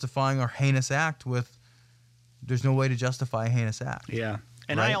 You're justifying our heinous act with – there's no way to justify a heinous act. Yeah.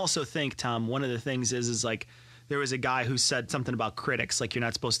 And right? I also think, Tom, one of the things is like there was a guy who said something about critics, like you're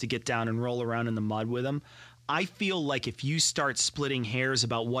not supposed to get down and roll around in the mud with them. I feel like if you start splitting hairs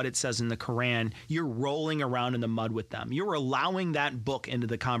about what it says in the Quran, you're rolling around in the mud with them. You're allowing that book into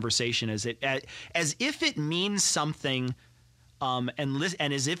the conversation as if it means something – and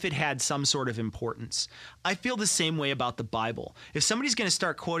as if it had some sort of importance. I feel the same way about the Bible. If somebody's going to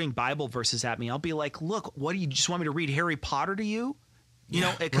start quoting Bible verses at me, I'll be like, look, what do you just want me to read Harry Potter to you?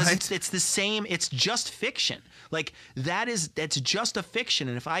 Because it's the same. It's just fiction. Like that's just a fiction.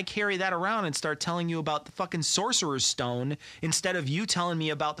 And if I carry that around and start telling you about the fucking Sorcerer's Stone instead of you telling me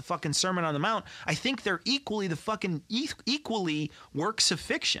about the fucking Sermon on the Mount, I think they're equally works of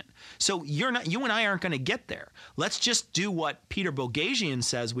fiction. So you and I aren't going to get there. Let's just do what Peter Boghossian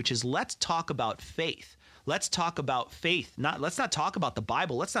says, which is let's talk about faith. Let's talk about faith. Let's not talk about the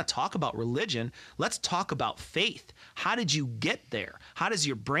Bible. Let's not talk about religion. Let's talk about faith. How did you get there? How does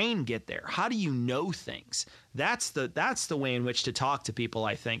your brain get there? How do you know things? That's the way in which to talk to people,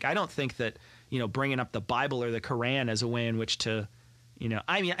 I think. I don't think that, bringing up the Bible or the Quran as a way in which to,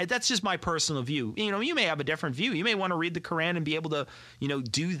 that's just my personal view. You may have a different view. You may want to read the Quran and be able to,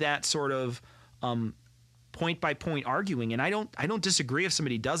 do that sort of point by point arguing, and I don't disagree if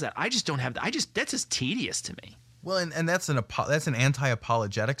somebody does that. I just don't have that's just tedious to me. Well, and that's an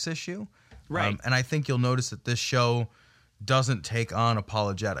anti-apologetics issue, right? And I think you'll notice that this show doesn't take on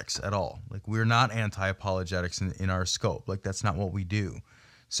apologetics at all. Like, we're not anti-apologetics in our scope. Like, that's not what we do.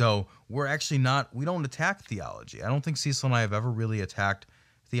 So we're actually we don't attack theology. I don't think Cecil and I have ever really attacked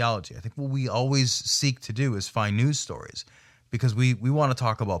theology. I think what we always seek to do is find news stories, because we want to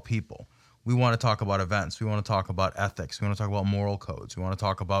talk about people. We want to talk about events. We want to talk about ethics. We want to talk about moral codes. We want to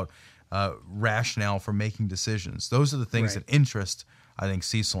talk about rationale for making decisions. Those are the things that interest, I think,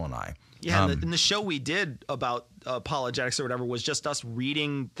 Cecil and I. Yeah, and the show we did about apologetics or whatever was just us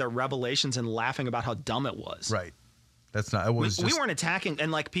reading the Revelations and laughing about how dumb it was. Right. That's not. It was. We weren't attacking,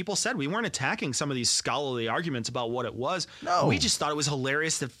 and like people said, we weren't attacking some of these scholarly arguments about what it was. No. We just thought it was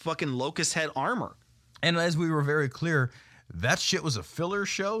hilarious that fucking Locust had armor. And as we were very clear, that shit was a filler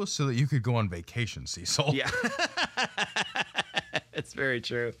show so that you could go on vacation, Cecil. Yeah. It's very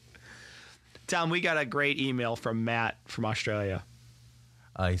true. Tom, we got a great email from Matt from Australia.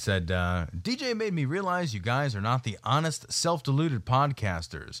 He said, DJ made me realize you guys are not the honest, self-deluded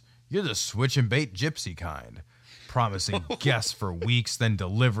podcasters. You're the switch and bait gypsy kind. Promising guests for weeks, then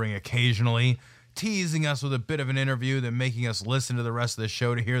delivering occasionally. Teasing us with a bit of an interview, then making us listen to the rest of the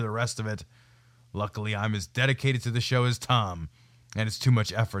show to hear the rest of it. Luckily, I'm as dedicated to the show as Tom, and it's too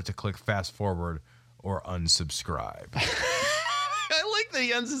much effort to click fast forward or unsubscribe. I like that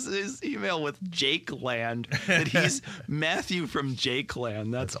he ends his email with Jake Land, that he's Matthew from Jake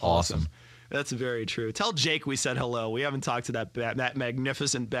Land. That's awesome. That's very true. Tell Jake we said hello. We haven't talked to that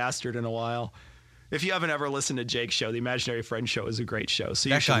magnificent bastard in a while. If you haven't ever listened to Jake's show, the Imaginary Friend Show is a great show, so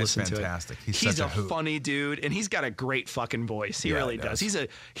you should listen to it. That guy's fantastic. He's a funny dude, and he's got a great fucking voice. He really does. He's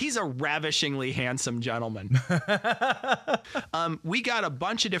a ravishingly handsome gentleman. We got a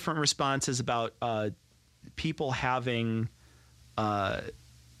bunch of different responses about people having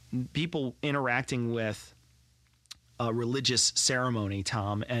people interacting with a religious ceremony,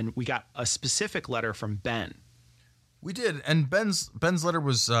 Tom, and we got a specific letter from Ben. We did, and Ben's letter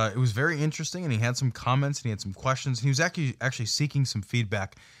was it was very interesting, and he had some comments and he had some questions, and he was actually seeking some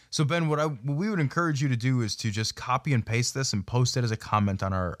feedback. So Ben, what we would encourage you to do is to just copy and paste this and post it as a comment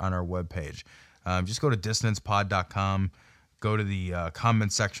on our webpage. Just go to dissonancepod.com, go to the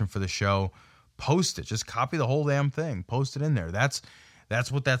comment section for the show, post it. Just copy the whole damn thing, post it in there. That's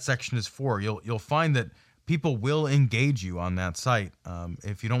what that section is for. You'll find that people will engage you on that site.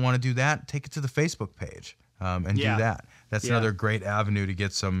 If you don't want to do that, take it to the Facebook page and do that. That's another great avenue to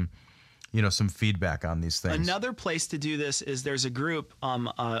get some feedback on these things. Another place to do this is there's a group,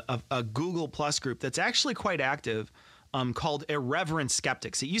 a Google Plus group that's actually quite active, called Irreverent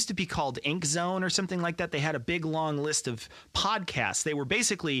Skeptics. It used to be called Ink Zone or something like that. They had a big long list of podcasts. They were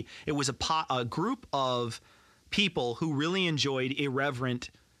basically, it was a group of people who really enjoyed irreverent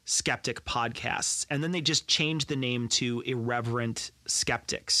skeptic podcasts, and then they just changed the name to Irreverent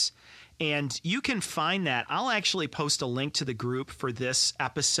Skeptics. And you can find that. I'll actually post a link to the group for this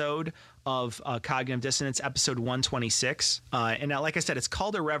episode of Cognitive Dissonance, episode 126. And now, like I said, it's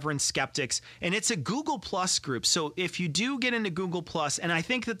called Irreverent Skeptics, and it's a Google Plus group. So if you do get into Google Plus, and I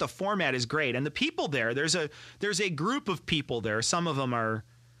think that the format is great, and the people there, there's a group of people there. Some of them are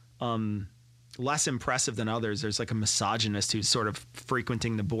less impressive than others. There's like a misogynist who's sort of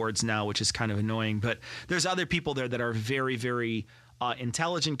frequenting the boards now, which is kind of annoying. But there's other people there that are very, very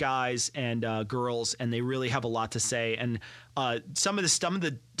intelligent guys and girls, and they really have a lot to say. And some of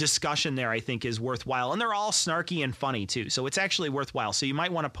the discussion there, I think, is worthwhile. And they're all snarky and funny, too. So it's actually worthwhile. So you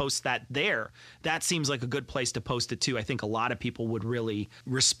might want to post that there. That seems like a good place to post it, too. I think a lot of people would really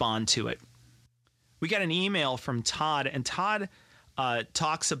respond to it. We got an email from Todd, and Todd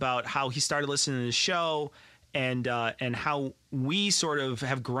talks about how he started listening to the show and how we sort of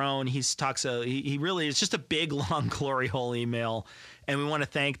have grown. He talks. He really, it's just a big long glory hole email, and we want to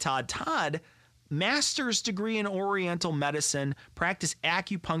thank Todd. Todd, master's degree in Oriental medicine, practiced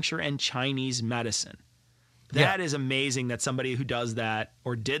acupuncture and Chinese medicine. That is amazing that somebody who does that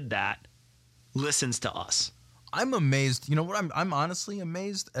or did that listens to us. I'm amazed. You know what? I'm honestly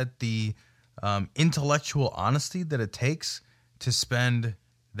amazed at the intellectual honesty that it takes to spend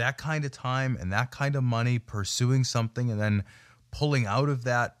that kind of time and that kind of money pursuing something and then pulling out of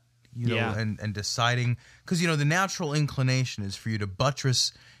that, and deciding, because, the natural inclination is for you to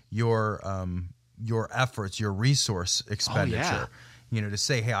buttress your efforts, your resource expenditure, to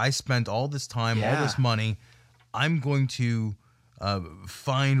say, hey, I spent all this time, all this money. I'm going to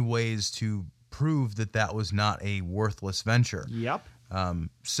find ways to prove that was not a worthless venture. Yep.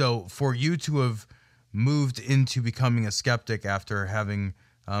 So for you to have moved into becoming a skeptic after having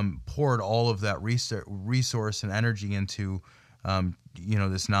poured all of that resource and energy into,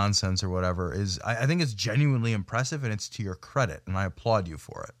 this nonsense or whatever I think it's genuinely impressive, and it's to your credit, and I applaud you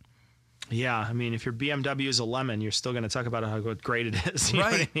for it. Yeah, I mean, if your BMW is a lemon, you're still going to talk about how great it is. You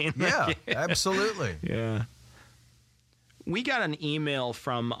right. know what I mean? Yeah, absolutely. Yeah. We got an email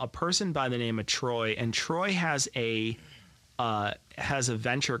from a person by the name of Troy, and Troy has a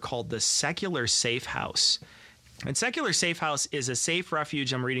venture called the Secular Safe House. And Secular Safe House is a safe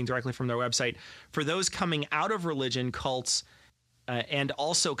refuge, I'm reading directly from their website, for those coming out of religion, cults, and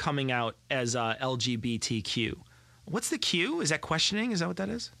also coming out as LGBTQ. What's the Q? Is that questioning? Is that what that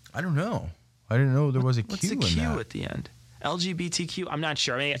is? I don't know. I didn't know there was a Q in that. What's the Q at the end? LGBTQ? I'm not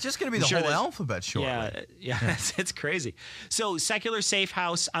sure. I mean, it's just going to be the whole alphabet shortly. Yeah, it's crazy. So Secular Safe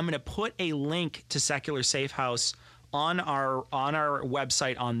House, I'm going to put a link to Secular Safe House on our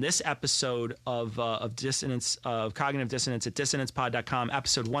website on this episode of Dissonance, of Cognitive Dissonance at dissonancepod.com,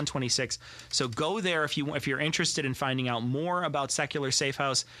 episode 126. So go there if you're interested in finding out more about Secular Safe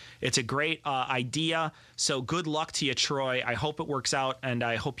House. It's a great idea. So good luck to you, Troy. I hope it works out, and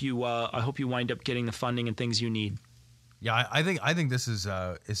I hope you wind up getting the funding and things you need. Yeah, I think this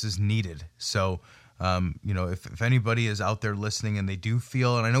is needed. So. If anybody is out there listening and they do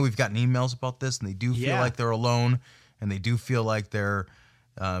feel, and I know we've gotten emails about this, and they do feel like they're alone, and they do feel like they're,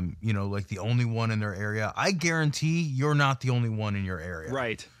 like the only one in their area, I guarantee you're not the only one in your area.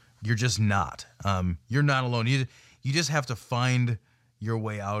 Right. You're just not. You're not alone. You just have to find your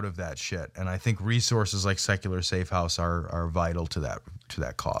way out of that shit. And I think resources like Secular Safe House are vital to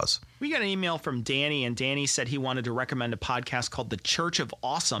that cause. We got an email from Danny, and Danny said he wanted to recommend a podcast called The Church of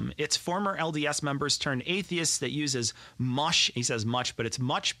Awesome. It's former LDS members turned atheists that uses much, he says much, but it's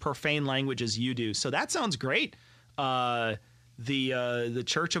much profane language as you do. So that sounds great. The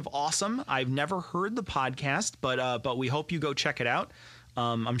Church of Awesome. I've never heard the podcast, but we hope you go check it out.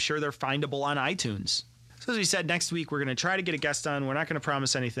 I'm sure they're findable on iTunes. So as we said, next week we're going to try to get a guest on. We're not going to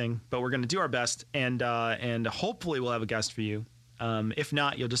promise anything, but we're going to do our best, and hopefully we'll have a guest for you. If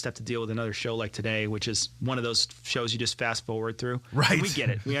not, you'll just have to deal with another show like today, which is one of those shows you just fast forward through. Right. And we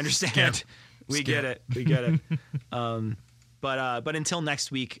get it. We understand. We get it. We get it. But until next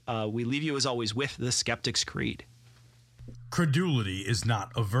week, we leave you as always with the Skeptic's Creed. Credulity is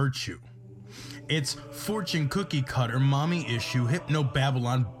not a virtue. It's fortune cookie cutter, mommy issue, hypno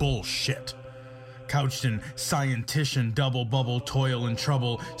Babylon bullshit. Couched in scientician, double bubble, toil and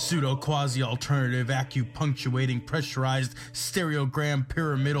trouble, pseudo quasi alternative, acupunctuating, pressurized, stereogram,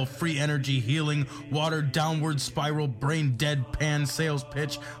 pyramidal, free energy healing, watered downward spiral, brain deadpan sales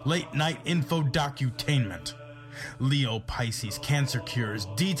pitch, late night info docutainment. Leo, Pisces, cancer cures,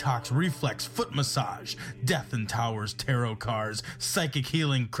 detox, reflex, foot massage, death and towers, tarot cards, psychic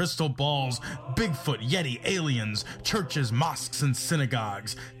healing, crystal balls, Bigfoot, Yeti, aliens, churches, mosques and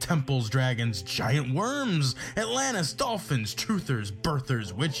synagogues, temples, dragons, giant worms, Atlantis, dolphins, truthers,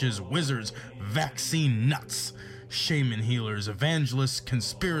 birthers, witches, wizards, vaccine nuts, shaman healers, evangelists,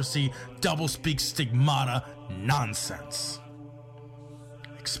 conspiracy, doublespeak, stigmata, nonsense.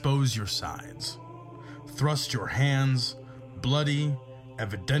 Expose your sides. Thrust your hands, bloody,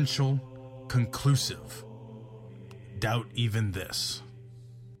 evidential, conclusive. Doubt even this.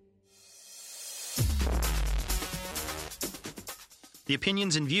 The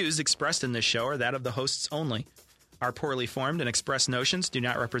opinions and views expressed in this show are that of the hosts only. Our poorly formed and expressed notions do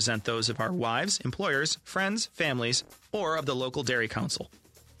not represent those of our wives, employers, friends, families, or of the local dairy council.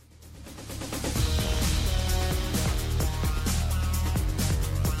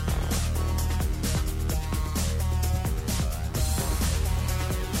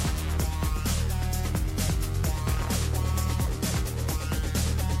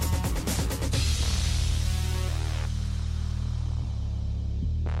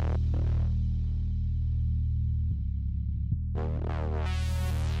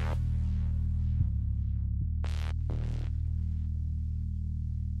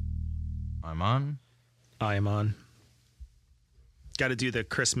 I'm on. I am on. Got to do the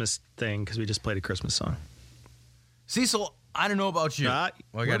Christmas thing because we just played a Christmas song. Cecil, I don't know about you.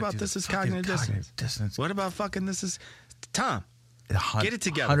 What about this is cognitive dissonance? What about fucking this is... Tom, get it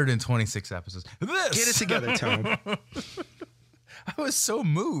together. 126 episodes. Get it together, Tom. I was so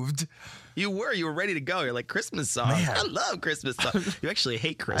moved. You were ready to go. You're like, Christmas songs. Man. I love Christmas songs. You actually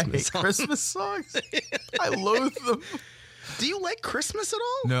hate Christmas songs. Christmas songs? I loathe them. Do you like Christmas at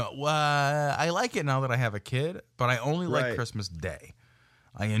all? No, I like it now that I have a kid, but I only like Christmas Day.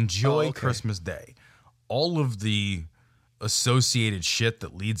 I enjoy Christmas Day. All of the associated shit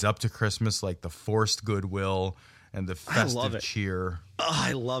that leads up to Christmas, like the forced goodwill and the festive cheer. Oh,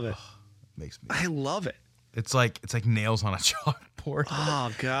 I love it. Makes me. I love it. It's like nails on a chalkboard.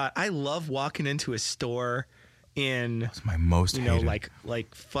 Oh God, I love walking into a store in. That's my most hated.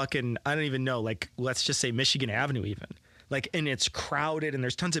 like fucking. I don't even know. Like, let's just say Michigan Avenue, even. Like, and it's crowded and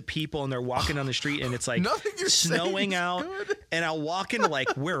there's tons of people and they're walking down the street and it's like snowing out. Good. And I'll walk into like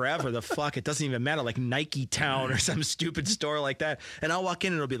wherever the fuck, it doesn't even matter, like Nike Town or some stupid store like that. And I'll walk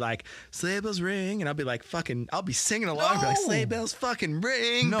in and it'll be like, sleigh bells ring. And I'll be like, fucking, I'll be singing along. Be like, sleigh bells fucking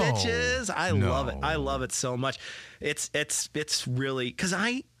ring, bitches. I love it. I love it so much. It's really, cause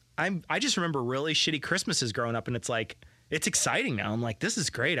I just remember really shitty Christmases growing up and it's like, it's exciting now. I'm like, this is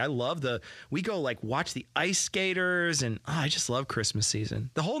great. I love we go like watch the ice skaters and I just love Christmas season.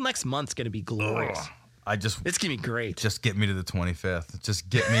 The whole next month's going to be glorious. It's going to be great. Just get me to the 25th. Just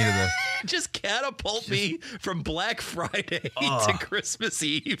get me to the. Just catapult me from Black Friday to Christmas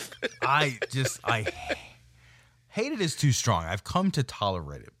Eve. I hate it is too strong. I've come to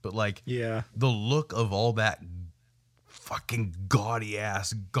tolerate it, but like, the look of all that fucking gaudy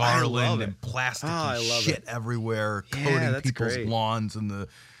ass garland and plastic shit everywhere, coating people's lawns and the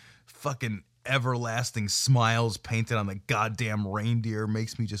fucking everlasting smiles painted on the goddamn reindeer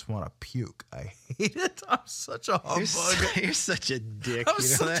makes me just want to puke. I hate it. I'm such a humbug. You're such a dick. I'm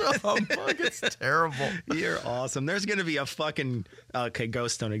such a humbug. It's terrible. You're awesome. There's going to be a fucking... Okay,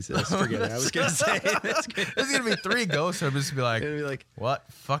 ghosts don't exist. Forget it. I was going to say... There's going to be 3 ghosts. I'm just going to be like,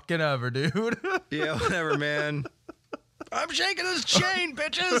 what fucking ever, dude? Yeah, whatever, man. I'm shaking this chain,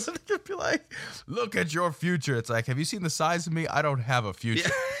 bitches. They'd be like, look at your future. It's like, have you seen the size of me? I don't have a future.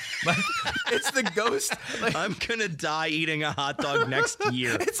 Yeah. Like, it's the ghost. Like, I'm going to die eating a hot dog next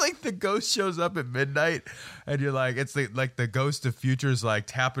year. It's like the ghost shows up at midnight and you're like, it's like the ghost of future's like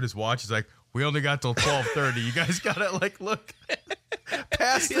tapping his watch. He's like, we only got till 12:30. You guys got to like look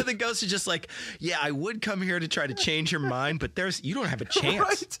past the ghost is just like, yeah, I would come here to try to change your mind, but you don't have a chance.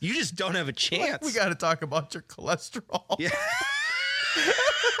 Right? You just don't have a chance. Like, we got to talk about your cholesterol. Yeah.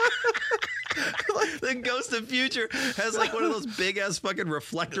 The Ghost of Future has like one of those big ass fucking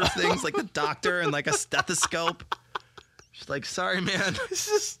reflector things, like the Doctor, and like a stethoscope. She's like, sorry, man. This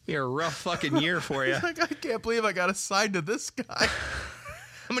is a rough fucking year for you. Like, I can't believe I got assigned to this guy.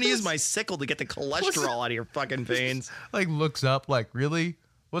 I'm going to use my sickle to get the cholesterol out of your fucking veins. Like, looks up, like, really?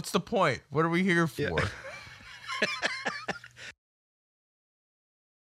 What's the point? What are we here for? Yeah.